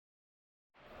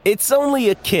It's only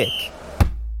a kick,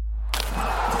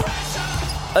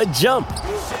 a jump,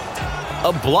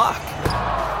 a block.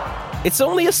 It's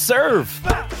only a serve.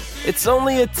 It's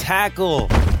only a tackle,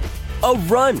 a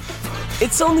run.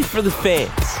 It's only for the fans.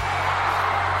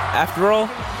 After all,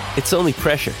 it's only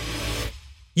pressure.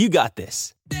 You got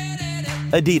this.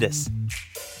 Adidas.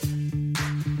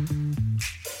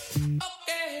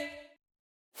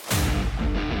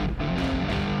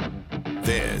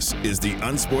 This is the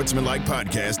Unsportsmanlike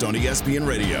Podcast on ESPN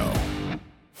Radio.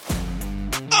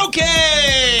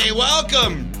 Okay,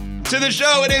 welcome to the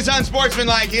show. It is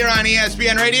Unsportsmanlike here on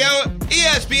ESPN Radio,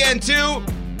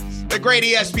 ESPN2, the great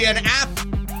ESPN app,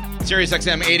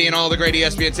 SiriusXM 80, and all the great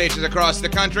ESPN stations across the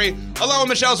country. Hello,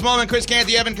 Michelle Smallman, Chris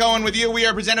Canty, Evan Cohen with you. We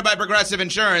are presented by Progressive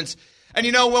Insurance. And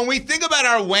you know, when we think about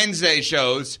our Wednesday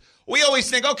shows, we always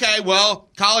think, okay, well,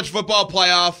 college football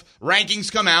playoff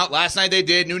rankings come out. Last night they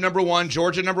did. New number 1,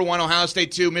 Georgia number 1, Ohio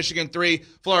State 2, Michigan 3,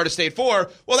 Florida State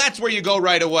 4. Well, that's where you go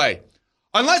right away.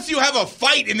 Unless you have a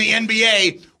fight in the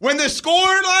NBA, when the score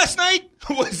last night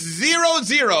was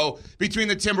 0-0 between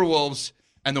the Timberwolves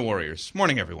and the Warriors.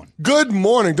 Morning, everyone. Good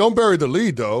morning. Don't bury the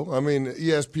lead, though. I mean,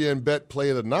 ESPN bet play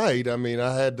of the night. I mean,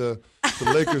 I had the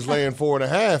Lakers laying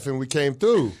 4.5, and we came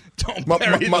through. Don't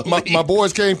bury the lead. My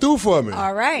boys came through for me.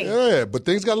 All right. Yeah, but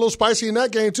things got a little spicy in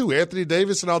that game, too. Anthony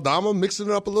Davis and Aldama mixing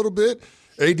it up a little bit.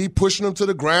 AD pushing them to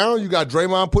the ground. You got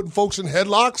Draymond putting folks in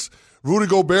headlocks. Rudy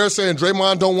Gobert saying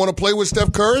Draymond don't want to play with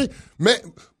Steph Curry.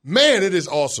 Man, it is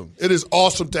awesome. It is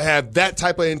awesome to have that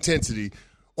type of intensity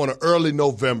on an early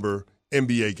November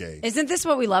NBA game. Isn't this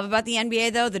what we love about the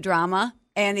NBA, though? The drama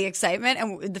and the excitement,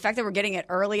 and the fact that we're getting it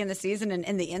early in the season and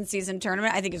in the in-season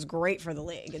tournament, I think is great for the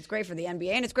league. It's great for the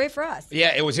NBA, and it's great for us.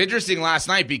 Yeah, it was interesting last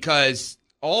night because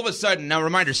all of a sudden, now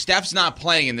reminder, Steph's not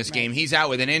playing in this game. He's out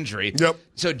with an injury. Yep.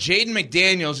 So Jaden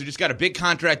McDaniels, who just got a big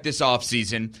contract this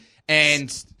offseason, and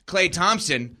Klay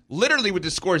Thompson, literally with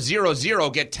the score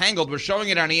 0-0, get tangled. We're showing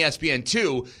it on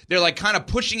ESPN2. They're like kind of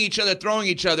pushing each other, throwing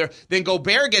each other. Then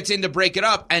Gobert gets in to break it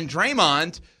up. And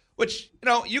Draymond, which, you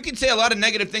know, you can say a lot of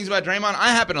negative things about Draymond.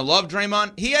 I happen to love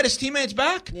Draymond. He had his teammates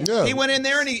back. Yeah. He went in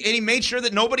there and he made sure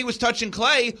that nobody was touching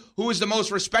Klay, who is the most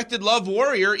respected, loved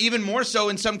Warrior, even more so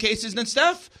in some cases than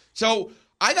Steph. So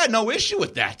I got no issue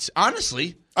with that,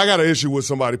 honestly. I got an issue with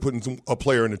somebody putting a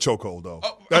player in a chokehold, though.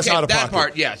 Oh, That's okay, out of that pocket.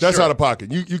 part, yeah, That's sure. out of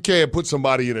pocket. You can't put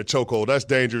somebody in a chokehold. That's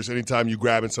dangerous anytime you're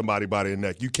grabbing somebody by the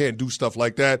neck. You can't do stuff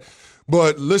like that.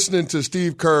 But listening to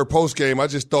Steve Kerr postgame, I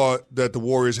just thought that the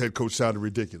Warriors head coach sounded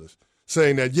ridiculous,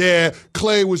 saying that, yeah,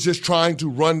 Klay was just trying to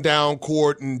run down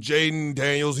court and Jaden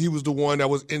Daniels, he was the one that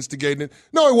was instigating it.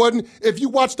 No, he wasn't. If you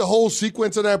watch the whole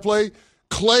sequence of that play,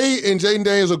 Klay and Jaden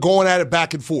Daniels are going at it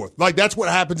back and forth. Like, that's what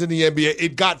happens in the NBA.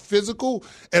 It got physical,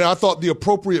 and I thought the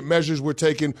appropriate measures were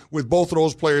taken with both of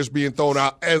those players being thrown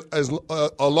out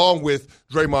along with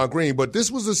Draymond Green. But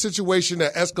this was a situation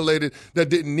that escalated that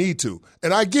didn't need to.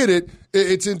 And I get it.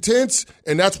 It's intense,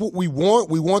 and that's what we want.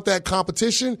 We want that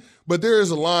competition. But there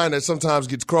is a line that sometimes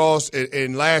gets crossed,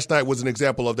 and last night was an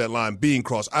example of that line being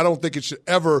crossed. I don't think it should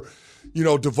ever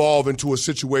devolve into a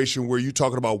situation where you're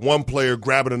talking about one player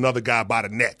grabbing another guy by the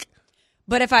neck.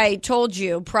 But if I told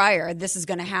you prior this is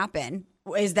going to happen,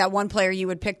 is that one player you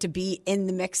would pick to be in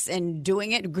the mix and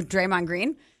doing it, Draymond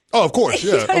Green? Oh, of course,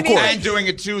 yeah, You know what I of mean? course. And doing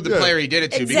it to the player he did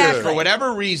it to. Exactly. Because for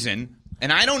whatever reason,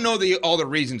 and I don't know all the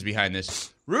reasons behind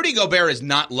this, Rudy Gobert is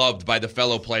not loved by the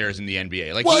fellow players in the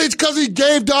NBA. Like, well, it's because he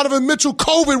gave Donovan Mitchell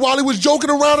COVID while he was joking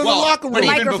around in the locker room. But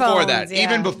even before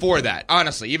Microphones, that,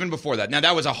 honestly, even before that. Now,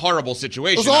 that was a horrible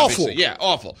situation. It was awful. Obviously. Yeah,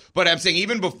 awful. But I'm saying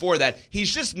even before that,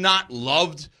 he's just not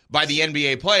loved by the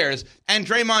NBA players, and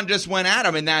Draymond just went at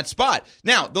him in that spot.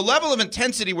 Now, the level of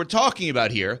intensity we're talking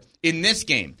about here in this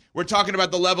game, we're talking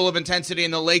about the level of intensity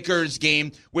in the Lakers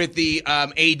game with the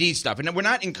AD stuff. And we're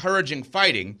not encouraging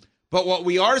fighting, but what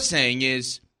we are saying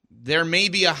is there may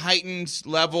be a heightened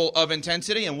level of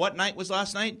intensity. And what night was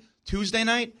last night? Tuesday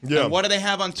night? Yeah. And what do they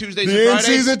have on Tuesdays and The Fridays?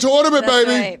 in-season tournament, That's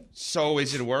baby. right. So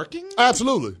is it working?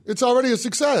 Absolutely. It's already a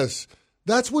success.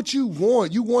 That's what you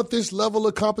want. You want this level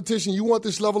of competition. You want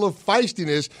this level of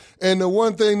feistiness. And the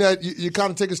one thing that you kind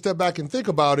of take a step back and think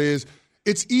about is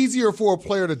it's easier for a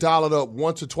player to dial it up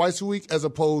once or twice a week as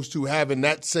opposed to having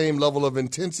that same level of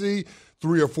intensity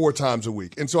 3 or 4 times a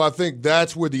week. And so I think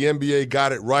that's where the NBA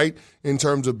got it right in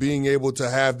terms of being able to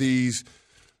have these,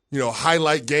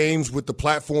 highlight games with the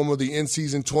platform of the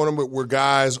in-season tournament where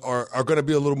guys are going to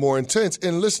be a little more intense.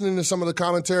 And listening to some of the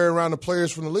commentary around the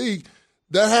players from the league,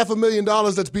 that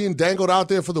 $500,000 that's being dangled out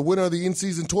there for the winner of the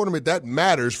in-season tournament, that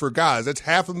matters for guys. That's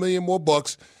 $500,000 more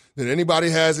bucks than anybody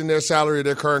has in their salary or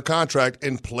their current contract.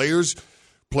 And players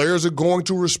players are going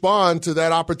to respond to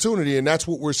that opportunity, and that's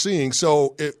what we're seeing.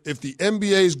 So if the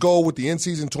NBA's goal with the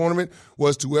in-season tournament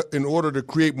was in order to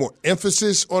create more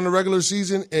emphasis on the regular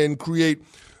season and create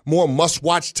more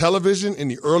must-watch television in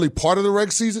the early part of the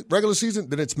regular season,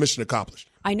 then it's mission accomplished.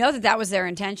 I know that was their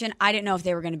intention. I didn't know if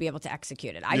they were going to be able to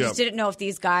execute it. I just didn't know if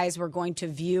these guys were going to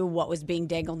view what was being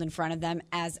dangled in front of them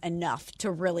as enough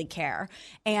to really care.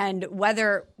 And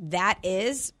whether that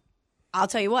is, I'll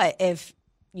tell you what, if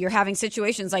you're having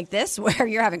situations like this where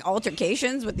you're having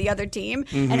altercations with the other team,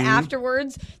 and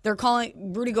afterwards they're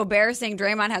calling Rudy Gobert saying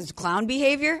Draymond has clown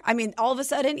behavior. I mean, all of a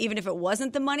sudden, even if it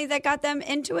wasn't the money that got them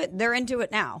into it, they're into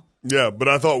it now. Yeah, but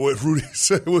I thought what Rudy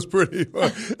said was pretty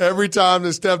every time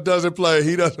that Steph doesn't play,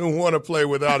 he doesn't want to play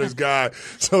without his guy,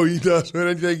 so he does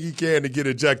anything he can to get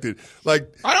ejected. Like,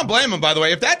 I don't blame him, by the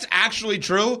way. If that's actually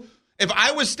true, if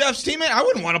I was Steph's teammate, I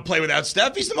wouldn't want to play without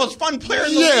Steph. He's the most fun player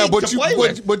in the league to play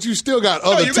with. But you still got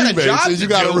other teammates, and you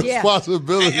got a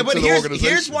responsibility to the organization.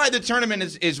 Here's why the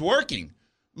tournament is working.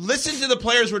 Listen to the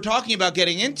players we're talking about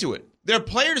getting into it. They're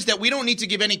players that we don't need to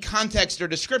give any context or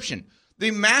description. The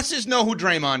masses know who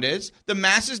Draymond is, the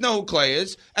masses know who Clay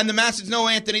is, and the masses know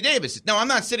Anthony Davis. Now, I'm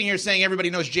not sitting here saying everybody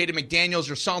knows Jaden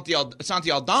McDaniels or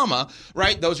Santi Aldama,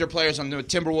 right? Those are players on the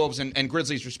Timberwolves and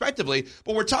Grizzlies, respectively.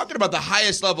 But we're talking about the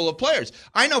highest level of players.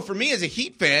 I know for me as a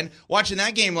Heat fan, watching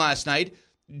that game last night,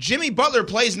 Jimmy Butler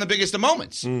plays in the biggest of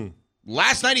moments.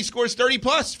 Last night he scores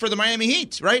 30-plus for the Miami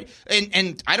Heat, right?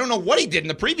 And I don't know what he did in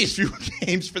the previous few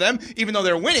games for them, even though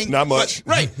they're winning. Not much.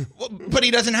 But, right. But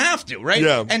he doesn't have to, right?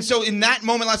 Yeah. And so in that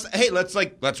moment,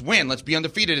 let's win. Let's be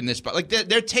undefeated in this spot. Like,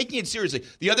 they're taking it seriously.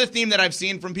 The other theme that I've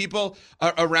seen from people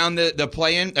around the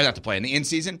play-in, not the play-in, the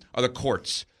in-season, are the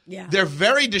courts. Yeah. They're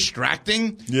very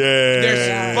distracting.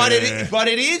 Yeah. But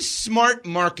it is smart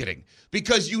marketing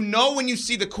because you know when you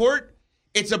see the court,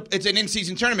 it's an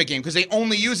in-season tournament game because they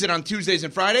only use it on Tuesdays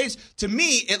and Fridays. To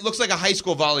me, it looks like a high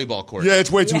school volleyball court. Yeah,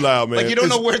 it's way too loud, man. Like you don't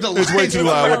know where the line is. It's way too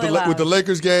loud. Really With the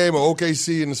Lakers game or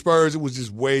OKC and the Spurs, it was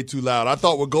just way too loud. I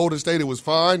thought with Golden State it was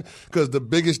fine because the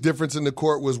biggest difference in the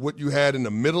court was what you had in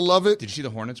the middle of it. Did you see the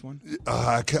Hornets one? We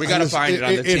got to find it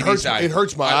on the TV side. It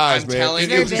hurts my eyes, man. Telling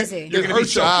you, it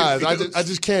hurts your eyes. I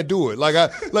just can't do it.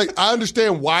 I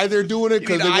understand why they're doing it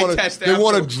because they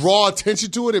want to draw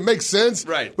attention to it. It makes sense,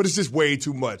 right? But it's just way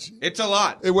too much. It's a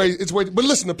lot. But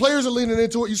listen, the players are leaning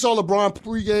into it. You saw LeBron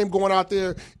pregame going out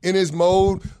there in his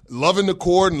mode, loving the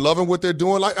court and loving what they're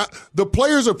doing. The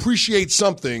players appreciate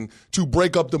something to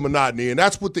break up the monotony, and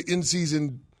that's what the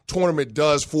in-season tournament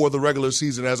does for the regular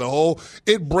season as a whole.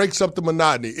 It breaks up the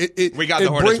monotony. We got the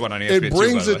Hornets one on ESPN. It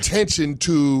brings attention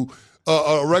to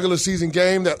a regular season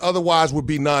game that otherwise would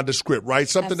be nondescript, right?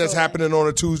 Something that's happening on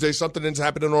a Tuesday, something that's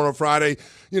happening on a Friday.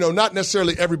 Not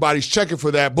necessarily everybody's checking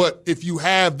for that, but if you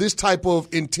have this type of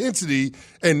intensity,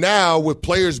 and now with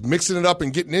players mixing it up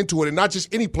and getting into it, and not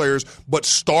just any players, but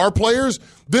star players,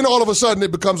 then all of a sudden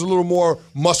it becomes a little more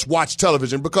must-watch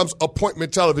television, becomes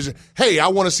appointment television. Hey, I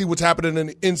want to see what's happening in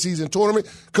the in-season tournament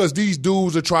because these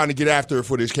dudes are trying to get after it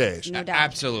for this cash. No doubt.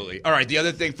 Absolutely. All right, the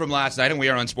other thing from last night, and we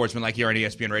are on Sportsmanlike here on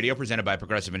ESPN Radio, presented by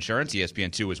Progressive Insurance,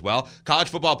 ESPN2 as well. College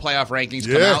football playoff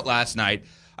rankings come out last night.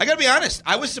 I got to be honest,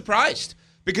 I was surprised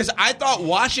because I thought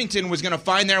Washington was going to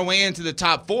find their way into the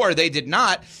top 4. They did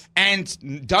not.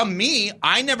 And dumb me,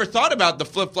 I never thought about the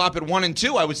flip-flop at 1 and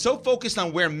 2. I was so focused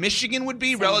on where Michigan would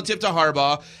be relative to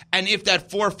Harbaugh and if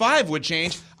that 4-5 would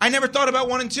change. I never thought about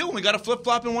 1 and 2, and we got a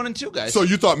flip-flop in 1 and 2, guys. So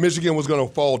you thought Michigan was going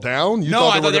to fall down? No,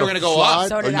 I thought they were going to go up.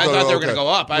 So did I thought they were going to go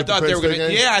up. I thought they were going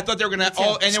to. Yeah, I thought they were going to.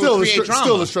 And it would create drama.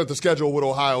 Still the strength of schedule with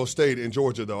Ohio State and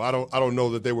Georgia, though. I don't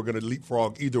know that they were going to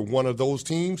leapfrog either one of those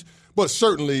teams. But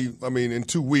certainly, I mean, in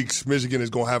 2 weeks, Michigan is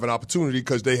going to have an opportunity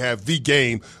because they have the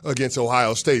game against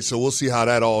Ohio State. So we'll see how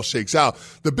that all shakes out.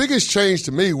 The biggest change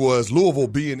to me was Louisville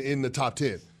being in the top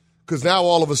 10. Because now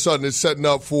all of a sudden it's setting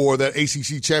up for that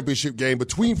ACC championship game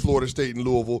between Florida State and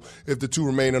Louisville if the two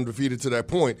remain undefeated to that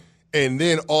point. And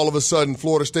then all of a sudden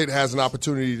Florida State has an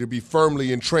opportunity to be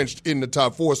firmly entrenched in the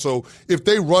top 4. So if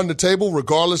they run the table,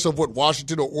 regardless of what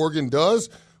Washington or Oregon does,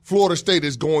 Florida State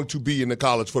is going to be in the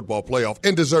college football playoff,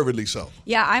 and deservedly so.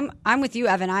 Yeah, I'm with you,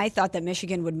 Evan. I thought that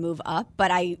Michigan would move up,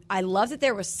 but I love that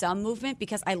there was some movement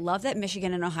because I love that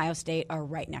Michigan and Ohio State are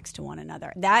right next to one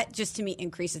another. That just, to me,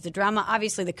 increases the drama.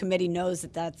 Obviously, the committee knows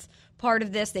that that's part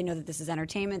of this. They know that this is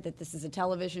entertainment, that this is a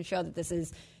television show, that this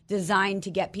is designed to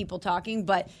get people talking,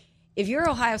 but if you're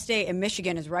Ohio State and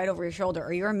Michigan is right over your shoulder,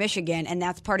 or you're in Michigan and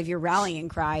that's part of your rallying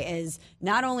cry is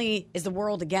not only is the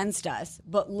world against us,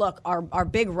 but look, our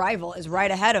big rival is right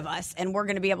ahead of us, and we're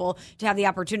going to be able to have the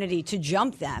opportunity to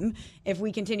jump them if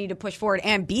we continue to push forward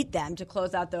and beat them to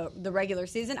close out the regular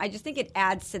season. I just think it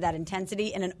adds to that intensity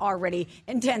in an already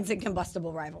intense and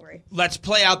combustible rivalry. Let's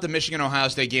play out the Michigan-Ohio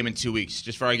State game in 2 weeks,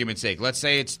 just for argument's sake. Let's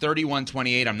say it's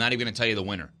 31-28. I'm not even going to tell you the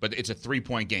winner, but it's a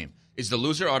 3-point game. Is the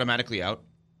loser automatically out?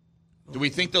 Do we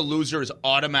think the loser is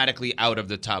automatically out of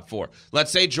the top 4?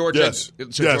 Let's say Georgia. Yes.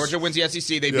 So yes. Georgia wins the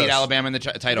SEC. They yes. beat Alabama in the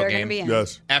title game.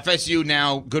 Yes. FSU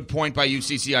now, good point by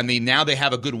UCC on the now they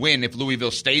have a good win if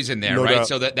Louisville stays in there, No right? doubt.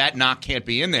 So that knock can't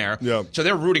be in there. Yeah. So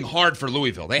they're rooting hard for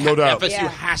Louisville. No doubt. FSU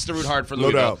has to root hard for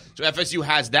Louisville. doubt. So FSU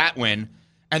has that win.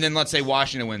 And then let's say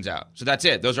Washington wins out. So that's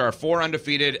it. Those are our 4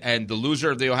 undefeated, and the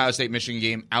loser of the Ohio State-Michigan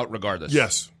game out regardless.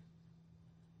 Yes.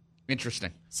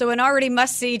 Interesting. So an already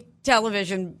must-see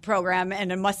television program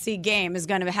and a must-see game is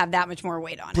going to have that much more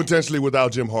weight on it. Potentially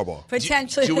without Jim Harbaugh.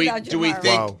 Potentially without Jim Do we Harbaugh.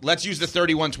 think, Wow. let's use the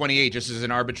 31-28 just as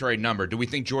an arbitrary number. Do we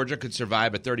think Georgia could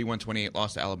survive a 31-28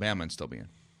 loss to Alabama and still be in?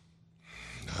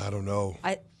 I don't know.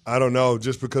 I don't know,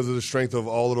 just because of the strength of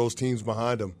all of those teams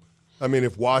behind them. I mean,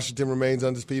 if Washington remains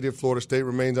undefeated, Florida State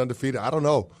remains undefeated, I don't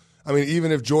know. I mean,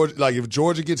 even if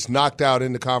Georgia gets knocked out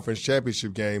in the conference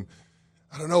championship game,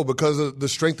 I don't know, because of the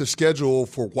strength of schedule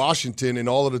for Washington and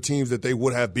all of the teams that they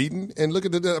would have beaten. And look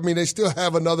at they still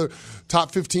have another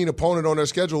top 15 opponent on their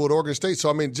schedule with Oregon State. So,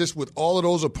 I mean, just with all of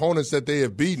those opponents that they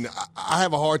have beaten, I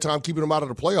have a hard time keeping them out of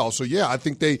the playoffs. So, yeah, I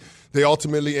think they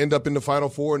ultimately end up in the Final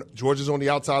Four, and Georgia's on the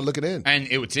outside looking in. And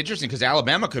it's interesting because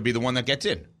Alabama could be the one that gets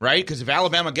in, right? Because if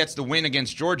Alabama gets the win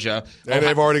against Georgia. And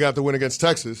they've already got the win against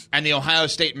Texas. And the Ohio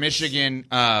State-Michigan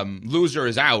loser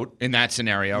is out in that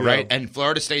scenario, right? And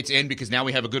Florida State's in because now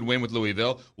we have a good win with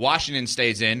Louisville. Washington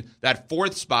stays in. That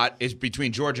 4th spot is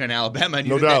between Georgia and Alabama. And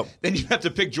No doubt. Then you have to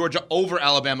pick Georgia over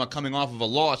Alabama coming off of a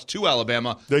loss to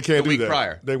Alabama They can't the week do that.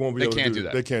 prior. They won't be able to do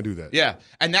that. They can't do that. Yeah,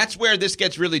 and that's where this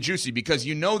gets really juicy because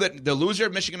you know that the loser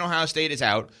of Michigan-Ohio State is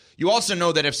out. You also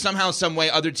know that if somehow, some way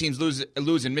other teams lose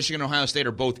and Michigan and Ohio State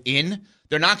are both in,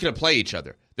 they're not going to play each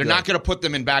other. They're not going to put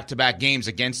them in back-to-back games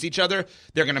against each other.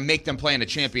 They're going to make them play in a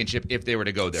championship if they were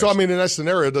to go there. So, I mean, in that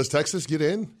scenario, does Texas get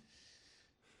in?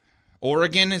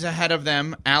 Oregon is ahead of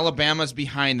them. Alabama's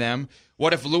behind them.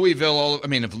 What if Louisville?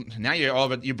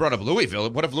 You brought up Louisville.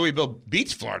 What if Louisville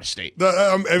beats Florida State?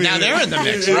 Now they're in the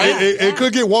mix, right? It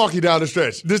could get wonky down the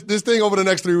stretch. This thing over the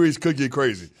next 3 weeks could get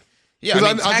crazy. Yeah,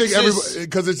 I think everybody,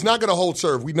 because it's not going to hold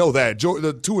serve. We know that.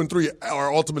 The 2 and 3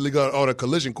 are ultimately on a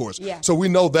collision course. Yeah. So we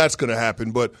know that's going to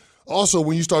happen. But also,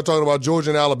 when you start talking about Georgia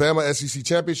and Alabama SEC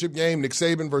championship game, Nick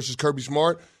Saban versus Kirby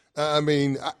Smart. I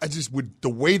mean, I just with the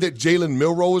way that Jalen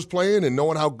Milroe is playing and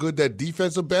knowing how good that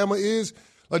defensive Bama is,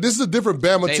 like this is a different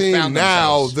Bama team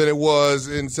now than it was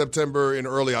in September and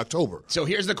early October. So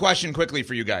here's the question quickly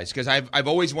for you guys, because I've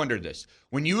always wondered this.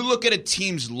 When you look at a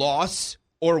team's loss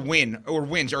or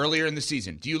wins earlier in the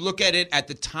season, do you look at it at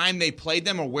the time they played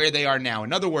them or where they are now?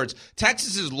 In other words,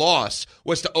 Texas's loss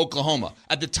was to Oklahoma.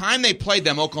 At the time they played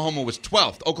them, Oklahoma was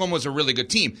 12th. Oklahoma was a really good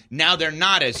team. Now they're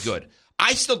not as good.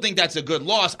 I still think that's a good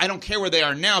loss. I don't care where they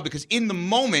are now because in the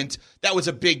moment, that was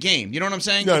a big game. You know what I'm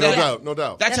saying? No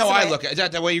doubt. That's how I look at it. Is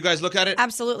that the way you guys look at it?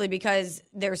 Absolutely, because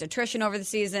there's attrition over the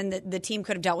season. The team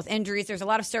could have dealt with injuries. There's a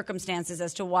lot of circumstances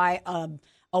as to why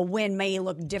a win may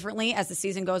look differently as the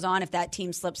season goes on if that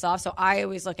team slips off. So I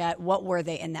always look at what were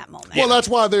they in that moment. Well, that's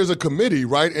why there's a committee,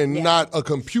 right, and not a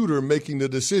computer making the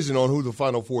decision on who the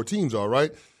Final Four teams are,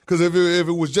 right? Because if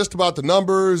it was just about the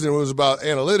numbers and it was about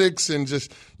analytics and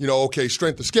just,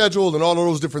 strength of schedule and all of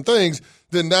those different things,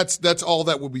 then that's all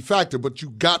that would be factored. But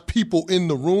you got people in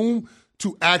the room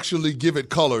to actually give it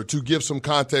color, to give some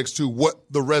context to what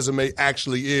the resume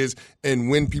actually is and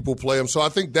when people play them. So I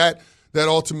think that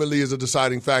ultimately is a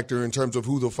deciding factor in terms of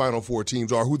who the Final Four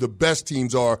teams are, who the best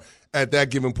teams are at that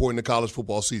given point in the college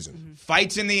football season. Mm-hmm.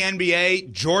 Fights in the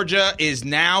NBA. Georgia is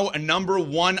now number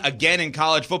 1 again in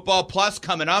college football. Plus,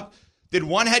 coming up, did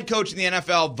one head coach in the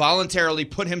NFL voluntarily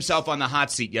put himself on the hot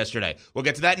seat yesterday? We'll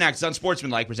get to that next on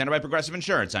Sportsmanlike, presented by Progressive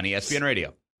Insurance on ESPN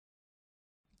Radio.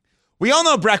 We all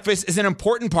know breakfast is an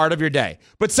important part of your day,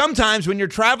 but sometimes when you're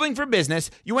traveling for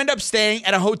business, you end up staying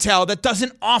at a hotel that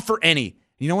doesn't offer any.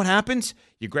 You know what happens?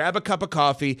 You grab a cup of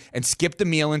coffee and skip the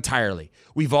meal entirely.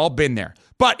 We've all been there.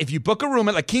 But if you book a room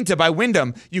at La Quinta by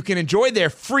Wyndham, you can enjoy their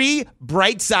free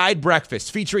Bright Side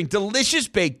breakfast featuring delicious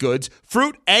baked goods,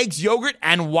 fruit, eggs, yogurt,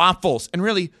 and waffles. And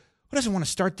really, who doesn't want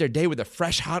to start their day with a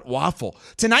fresh, hot waffle?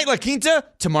 Tonight, La Quinta,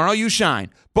 tomorrow you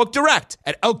shine. Book direct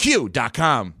at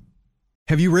LQ.com.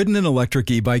 Have you ridden an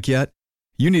electric e-bike yet?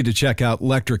 You need to check out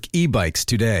Lectric e-bikes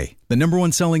today, the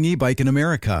 #1 selling e-bike in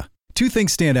America. 2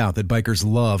 things stand out that bikers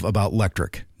love about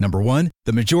Lectric. Number 1,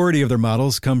 the majority of their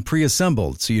models come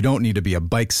pre-assembled, so you don't need to be a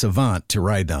bike savant to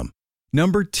ride them.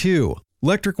 Number 2,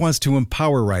 Lectric wants to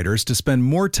empower riders to spend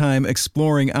more time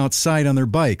exploring outside on their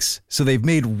bikes, so they've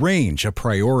made range a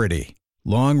priority.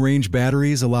 Long-range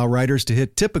batteries allow riders to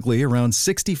hit typically around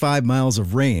 65 miles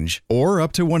of range, or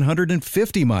up to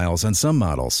 150 miles on some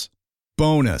models.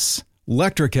 Bonus!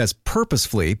 Lectric has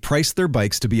purposefully priced their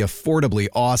bikes to be affordably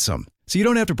awesome, so you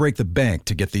don't have to break the bank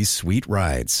to get these sweet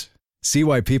rides. See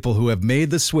why people who have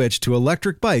made the switch to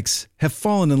electric bikes have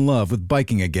fallen in love with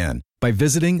biking again by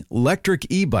visiting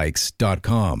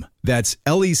lectricebikes.com. That's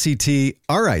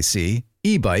LECTRIC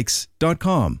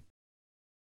ebikes.com.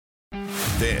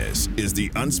 This is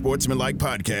the Unsportsmanlike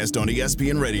Podcast on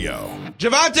ESPN Radio.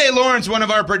 Javante Lawrence, one of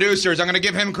our producers, I'm going to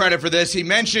give him credit for this. He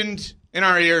mentioned in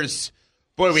our ears,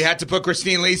 boy, we had to put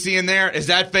Christine Lisi in there. Is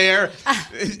that fair?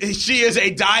 She is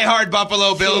a diehard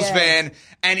Buffalo Bills fan.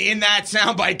 And in that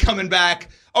soundbite coming back,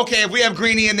 okay, if we have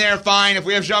Greeny in there, fine. If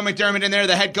we have Sean McDermott in there,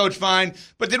 the head coach, fine.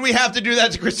 But did we have to do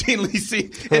that to Christine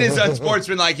Lisi? It is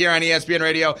Unsportsmanlike here on ESPN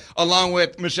Radio, along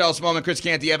with Michelle Smallman, Chris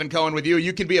Canty, Evan Cohen with you.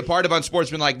 You can be a part of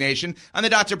Unsportsmanlike Nation on the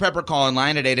Dr. Pepper call-in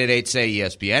line at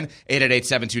 888-SAY-ESPN,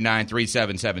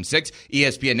 888-729-3776.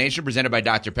 ESPN Nation presented by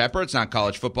Dr. Pepper. It's not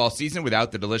college football season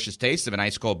without the delicious taste of an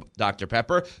ice-cold Dr.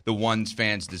 Pepper, the ones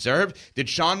fans deserve. Did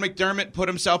Sean McDermott put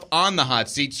himself on the hot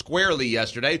seat squarely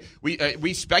yesterday?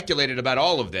 We speculated about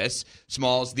all of this,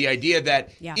 Smalls, the idea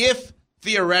that if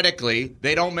theoretically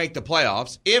they don't make the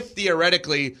playoffs, if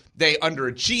theoretically they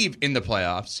underachieve in the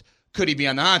playoffs, could he be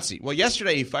on the hot seat? Well,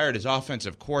 yesterday he fired his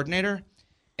offensive coordinator,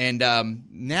 and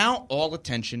now all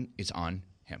attention is on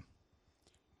him.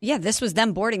 Yeah, this was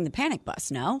them boarding the panic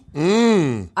bus, no?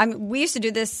 I mean, we used to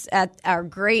do this at our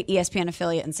great ESPN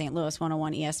affiliate in St. Louis,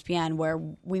 101 ESPN, where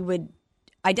we would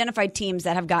identify teams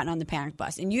that have gotten on the panic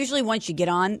bus. And usually once you get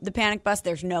on the panic bus,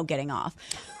 there's no getting off.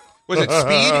 Was it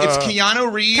Speed? It's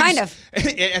Keanu Reeves? Kind of.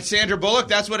 And Sandra Bullock?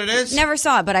 That's what it is? Never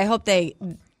saw it, but I hope they...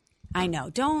 I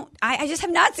know. I just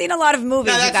have not seen a lot of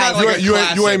movies, No, you that's guys. not like You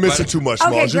classic, ain't missing but- too much,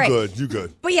 Okay, Smalls. great. You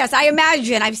good. But yes, I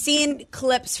imagine I've seen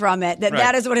clips from it that Right.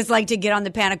 that is what it's like to get on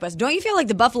the panic bus. Don't you feel like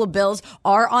the Buffalo Bills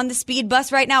are on the speed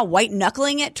bus right now, white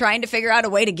knuckling it, trying to figure out a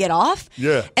way to get off?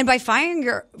 Yeah. And by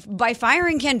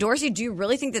firing Ken Dorsey, do you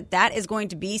really think that is going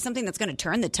to be something that's going to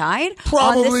turn the tide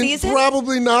on this season?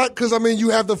 Probably not, because I mean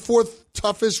you have the 4th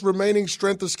toughest remaining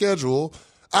strength of schedule.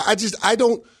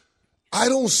 I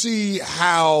don't see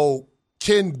how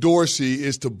Ken Dorsey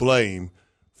is to blame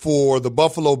for the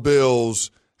Buffalo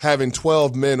Bills having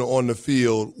 12 men on the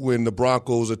field when the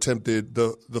Broncos attempted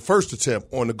the first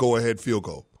attempt on the go-ahead field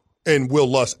goal, and Will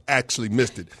Lutz actually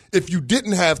missed it. If you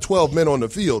didn't have 12 men on the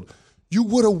field, you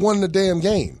would have won the damn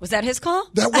game. Was that his call?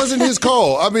 That wasn't his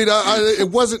call. I mean, it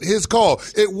wasn't his call.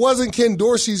 It wasn't Ken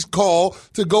Dorsey's call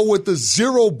to go with the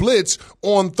 0 blitz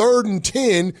on 3rd and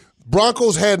 10.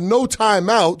 Broncos had no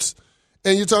timeouts.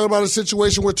 And you're talking about a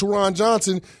situation where Teron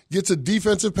Johnson gets a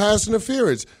defensive pass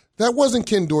interference. That wasn't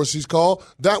Ken Dorsey's call.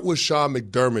 That was Sean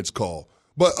McDermott's call.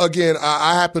 But again,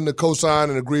 I happen to co-sign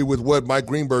and agree with what Mike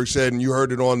Greenberg said, and you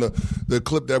heard it on the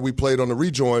clip that we played on the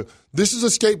rejoin. This is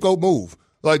a scapegoat move.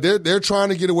 Like they're trying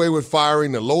to get away with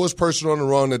firing the lowest person on the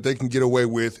run that they can get away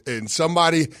with, and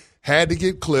somebody had to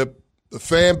get clipped. The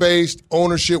fan base,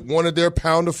 ownership wanted their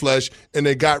pound of flesh, and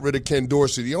they got rid of Ken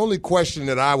Dorsey. The only question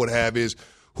that I would have is,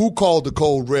 who called the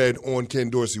cold red on Ken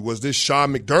Dorsey? Was this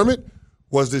Sean McDermott?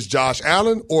 Was this Josh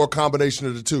Allen? Or a combination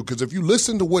of the two? Because if you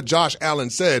listen to what Josh Allen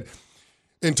said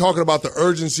in talking about the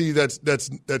urgency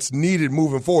that's needed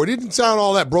moving forward, it didn't sound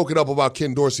all that broken up about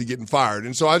Ken Dorsey getting fired.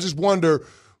 And so I just wonder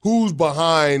who's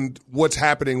behind what's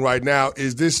happening right now.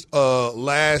 Is this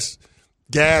last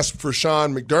gasp for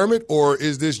Sean McDermott, or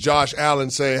is this Josh Allen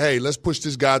saying, hey, let's push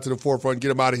this guy to the forefront, get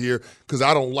him out of here, because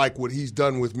I don't like what he's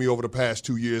done with me over the past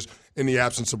 2 years in the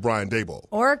absence of Brian Daboll?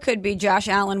 Or it could be Josh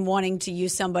Allen wanting to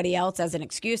use somebody else as an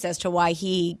excuse as to why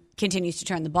he continues to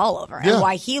turn the ball over and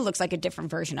why he looks like a different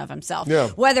version of himself. Yeah.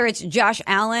 Whether it's Josh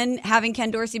Allen having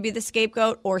Ken Dorsey be the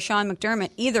scapegoat or Sean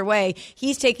McDermott, either way,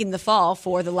 he's taking the fall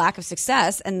for the lack of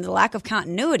success and the lack of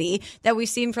continuity that we've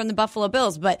seen from the Buffalo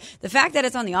Bills. But the fact that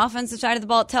it's on the offensive side of the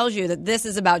ball tells you that this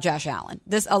is about Josh Allen.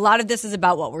 A lot of this is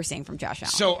about what we're seeing from Josh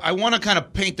Allen. So I want to kind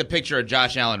of paint the picture of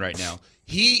Josh Allen right now.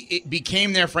 He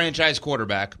became their franchise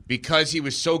quarterback because he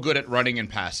was so good at running and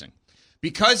passing.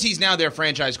 Because he's now their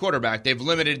franchise quarterback, they've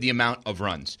limited the amount of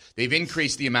runs. They've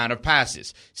increased the amount of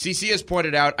passes. CC has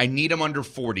pointed out, I need him under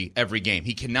 40 every game.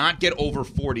 He cannot get over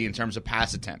 40 in terms of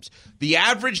pass attempts. The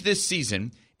average this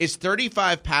season is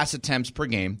 35 pass attempts per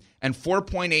game and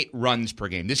 4.8 runs per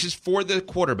game. This is for the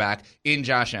quarterback in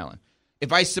Josh Allen.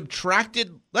 If I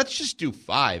subtracted, let's just do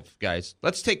 5, guys.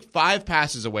 Let's take 5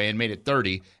 passes away and made it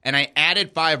 30, and I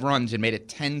added 5 runs and made it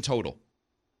 10 total.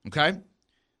 Okay?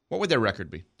 What would their record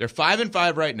be? They're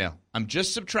 5-5 right now. I'm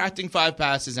just subtracting 5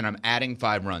 passes and I'm adding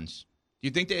 5 runs. Do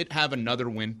you think they'd have another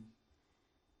win?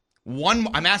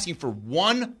 I'm asking for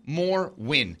one more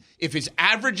win. If his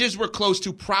averages were close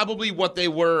to probably what they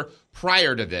were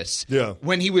prior to this,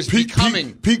 when he was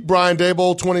becoming peak Brian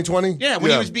Daboll 2020. Yeah, when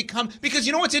he was because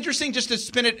you know what's interesting, just to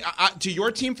spin it to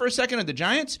your team for a second of the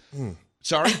Giants.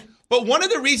 Sorry. But one of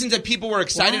the reasons that people were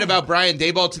excited about Brian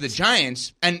Daboll to the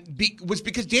Giants was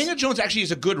because Daniel Jones actually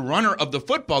is a good runner of the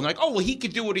football. And they're like, oh, well, he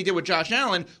could do what he did with Josh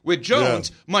Allen with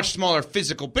Jones, much smaller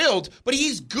physical build, but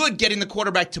he's good getting the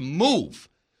quarterback to move.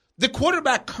 The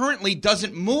quarterback currently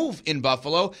doesn't move in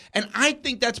Buffalo, and I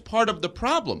think that's part of the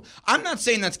problem. I'm not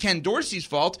saying that's Ken Dorsey's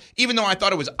fault, even though I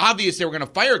thought it was obvious they were going to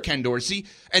fire Ken Dorsey,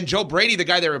 and Joe Brady, the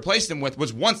guy they replaced him with,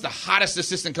 was once the hottest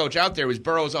assistant coach out there. He was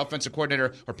Burrow's offensive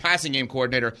coordinator or passing game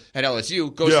coordinator at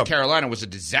LSU, goes to Carolina, was a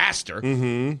disaster.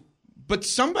 Mm-hmm. But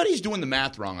somebody's doing the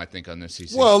math wrong, I think, on this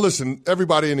season. Well, listen,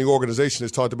 everybody in the organization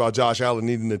has talked about Josh Allen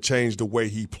needing to change the way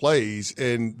he plays,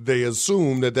 and they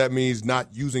assume that means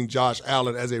not using Josh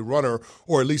Allen as a runner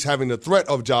or at least having the threat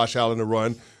of Josh Allen to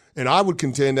run. And I would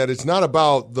contend that it's not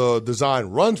about the design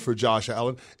runs for Josh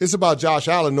Allen. It's about Josh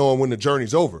Allen knowing when the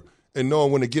journey's over and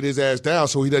knowing when to get his ass down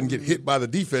so he doesn't get hit by the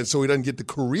defense, so he doesn't get the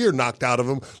career knocked out of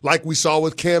him like we saw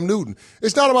with Cam Newton.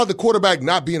 It's not about the quarterback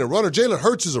not being a runner. Jalen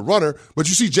Hurts is a runner, but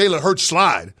you see Jalen Hurts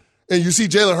slide, and you see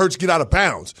Jalen Hurts get out of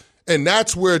bounds. And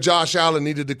that's where Josh Allen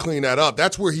needed to clean that up.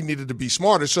 That's where he needed to be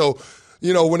smarter. So,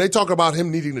 you know, when they talk about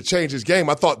him needing to change his game,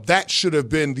 I thought that should have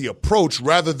been the approach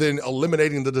rather than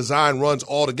eliminating the design runs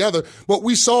altogether. But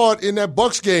we saw it in that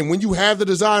Bucs game. When you have the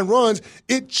design runs,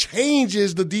 it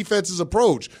changes the defense's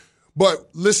approach. But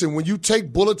listen, when you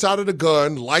take bullets out of the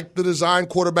gun, like the design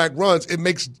quarterback runs, it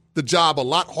makes the job a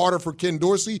lot harder for Ken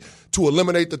Dorsey to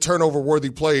eliminate the turnover-worthy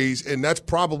plays, and that's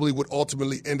probably what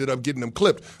ultimately ended up getting them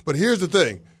clipped. But here's the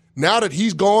thing. Now that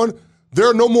he's gone, there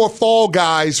are no more fall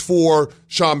guys for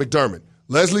Sean McDermott.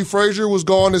 Leslie Frazier was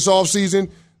gone this offseason.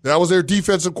 That was their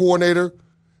defensive coordinator.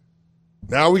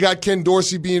 Now we got Ken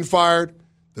Dorsey being fired.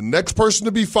 The next person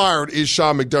to be fired is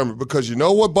Sean McDermott, because you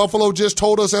know what Buffalo just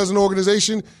told us as an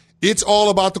organization? It's all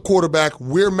about the quarterback.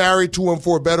 We're married to him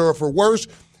for better or for worse.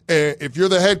 And if you're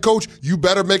the head coach, you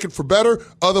better make it for better.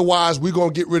 Otherwise, we're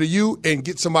going to get rid of you and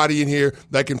get somebody in here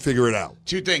that can figure it out.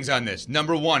 2 things on this.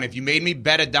 Number 1, if you made me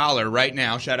bet $1 right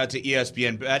now, shout out to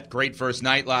ESPN Bet. Great first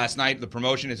night last night. The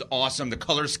promotion is awesome. The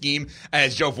color scheme,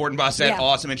 as Joe Fortenbaugh said,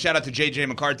 awesome. And shout out to J.J.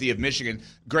 McCarthy of Michigan.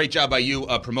 Great job by you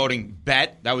promoting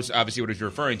Bet. That was obviously what he was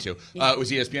referring to. It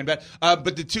was ESPN Bet.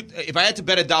 But if I had to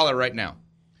bet $1 right now,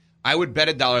 I would bet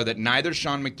 $1 that neither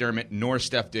Sean McDermott nor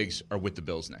Steph Diggs are with the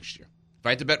Bills next year. If I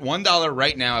had to bet $1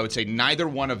 right now, I would say neither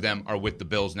one of them are with the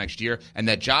Bills next year, and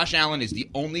that Josh Allen is the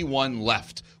only one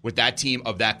left with that team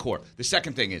of that core. The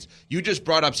second thing is, you just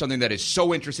brought up something that is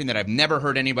so interesting that I've never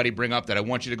heard anybody bring up that I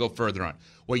want you to go further on.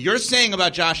 What you're saying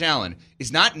about Josh Allen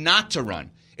is not to run.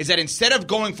 Is that instead of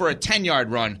going for a 10-yard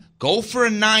run, go for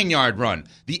a 9-yard run.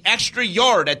 The extra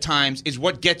yard at times is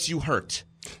what gets you hurt.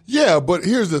 Yeah, but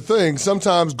here's the thing.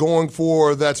 Sometimes going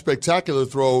for that spectacular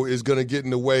throw is going to get in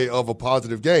the way of a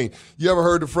positive gain. You ever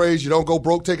heard the phrase, you don't go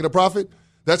broke taking a profit?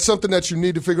 That's something that you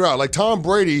need to figure out. Like Tom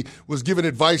Brady was giving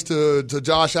advice to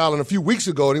Josh Allen a few weeks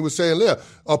ago, and he was saying, yeah,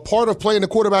 a part of playing the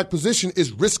quarterback position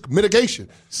is risk mitigation.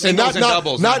 Singles and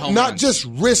doubles, not just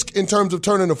risk in terms of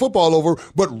turning the football over,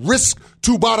 but risk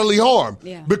to bodily harm.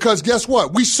 Yeah. Because guess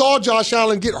what? We saw Josh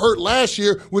Allen get hurt last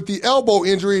year with the elbow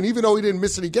injury, and even though he didn't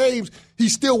miss any games, he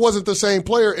still wasn't the same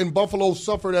player, and Buffalo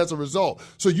suffered as a result.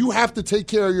 So you have to take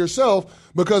care of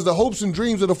yourself because the hopes and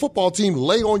dreams of the football team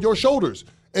lay on your shoulders.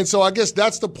 And so I guess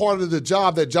that's the part of the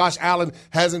job that Josh Allen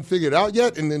hasn't figured out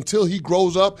yet. And until he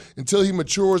grows up, until he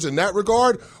matures in that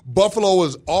regard, Buffalo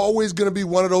is always going to be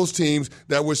one of those teams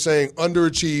that we're saying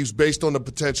underachieves based on the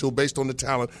potential, based on the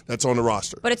talent that's on the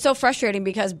roster. But it's so frustrating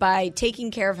because by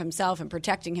taking care of himself and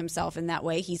protecting himself in that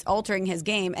way, he's altering his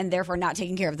game and therefore not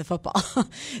taking care of the football.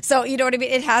 So, you know what I mean?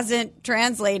 It hasn't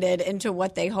translated into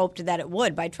what they hoped that it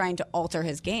would by trying to alter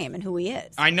his game and who he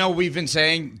is. I know we've been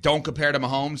saying don't compare to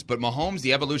Mahomes, but Mahomes,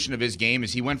 the evolution of his game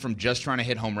is he went from just trying to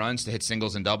hit home runs to hit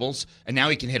singles and doubles, and now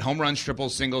he can hit home runs,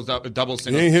 triples, singles, doubles, singles.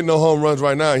 He ain't hitting no home runs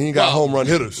right now. He ain't got home run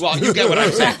hitters. Well, you get what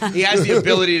I'm saying. He has the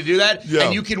ability to do that,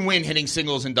 and you can win hitting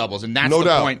singles and doubles, and that's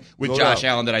the point with Josh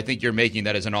Allen that I think you're making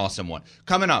that is an awesome one.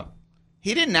 Coming up,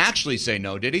 he didn't actually say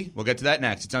no, did he? We'll get to that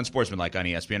next. It's Unsportsmanlike on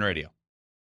ESPN Radio.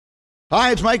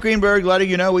 Hi, it's Mike Greenberg letting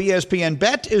you know ESPN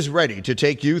Bet is ready to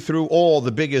take you through all the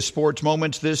biggest sports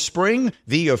moments this spring.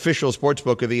 The official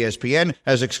sportsbook of ESPN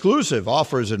has exclusive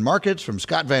offers and markets from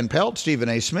Scott Van Pelt, Stephen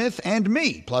A. Smith, and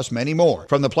me, plus many more.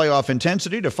 From the playoff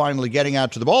intensity to finally getting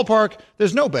out to the ballpark,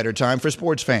 there's no better time for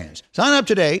sports fans. Sign up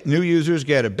today. New users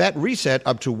get a bet reset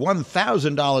up to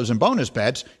 $1,000 in bonus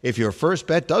bets if your first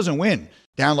bet doesn't win.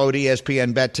 Download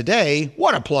ESPN Bet today.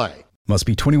 What a play. Must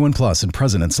be 21 plus and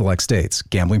present in select states.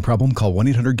 Gambling problem? Call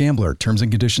 1-800-GAMBLER. Terms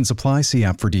and conditions apply. See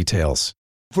app for details.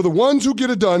 For the ones who get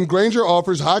it done, Grainger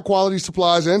offers high-quality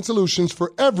supplies and solutions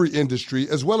for every industry,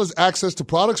 as well as access to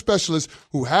product specialists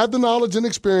who have the knowledge and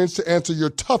experience to answer your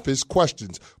toughest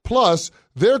questions. Plus,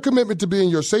 their commitment to being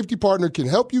your safety partner can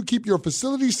help you keep your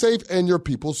facility safe and your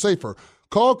people safer.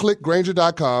 Call, click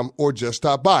Grainger.com, or just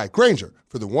stop by. Grainger,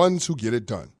 for the ones who get it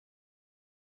done.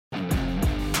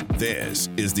 This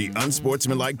is the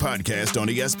Unsportsmanlike Podcast on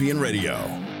ESPN Radio.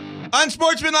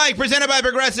 Unsportsmanlike, presented by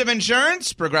Progressive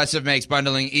Insurance. Progressive makes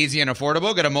bundling easy and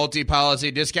affordable. Get a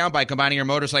multi-policy discount by combining your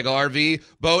motorcycle, RV,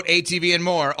 boat, ATV, and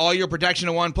more. All your protection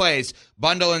in one place.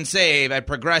 Bundle and save at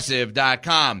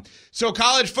Progressive.com. So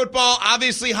college football,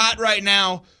 obviously hot right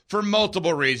now for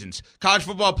multiple reasons. College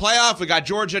football playoff, we got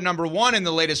Georgia number 1 in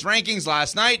the latest rankings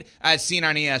last night, as seen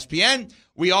on ESPN.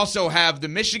 We also have the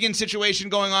Michigan situation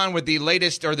going on with the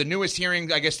latest or the newest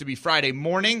hearing, I guess to be Friday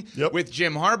morning, with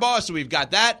Jim Harbaugh. So we've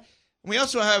got that. We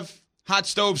also have hot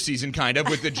stove season, kind of,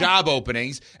 with the job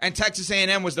openings. And Texas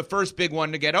A&M was the first big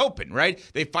one to get open, right?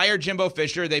 They fired Jimbo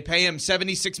Fisher. They pay him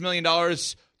 $76 million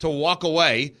to walk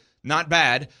away. Not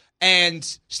bad. And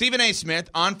Stephen A.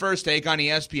 Smith, on First Take on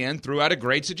ESPN, threw out a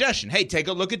great suggestion. Hey, take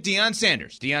a look at Deion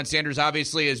Sanders. Deion Sanders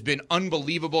obviously has been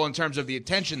unbelievable in terms of the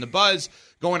attention, the buzz,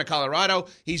 going to Colorado.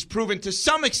 He's proven to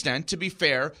some extent, to be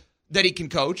fair, that he can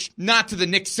coach. Not to the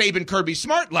Nick Saban, Kirby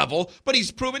Smart level, but he's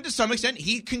proven to some extent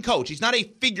he can coach. He's not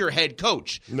a figurehead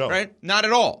coach, right? Not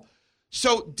at all.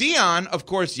 So Deion, of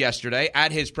course, yesterday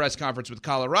at his press conference with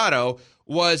Colorado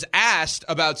was asked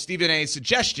about Stephen A.'s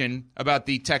suggestion about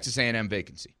the Texas A&M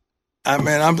vacancy. I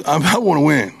want to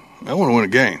win. I want to win a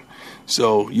game.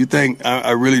 So you think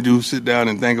I really do sit down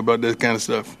and think about that kind of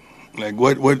stuff? Like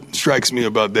what strikes me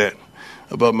about that,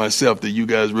 about myself, that you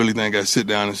guys really think I sit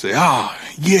down and say,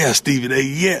 yeah, Stephen A.,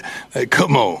 yeah. Like,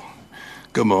 come on,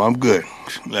 I'm good.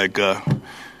 Like,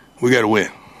 we got to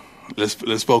win.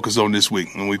 Let's focus on this week.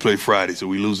 And we play Friday, so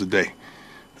we lose a day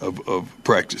of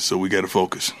practice. So we got to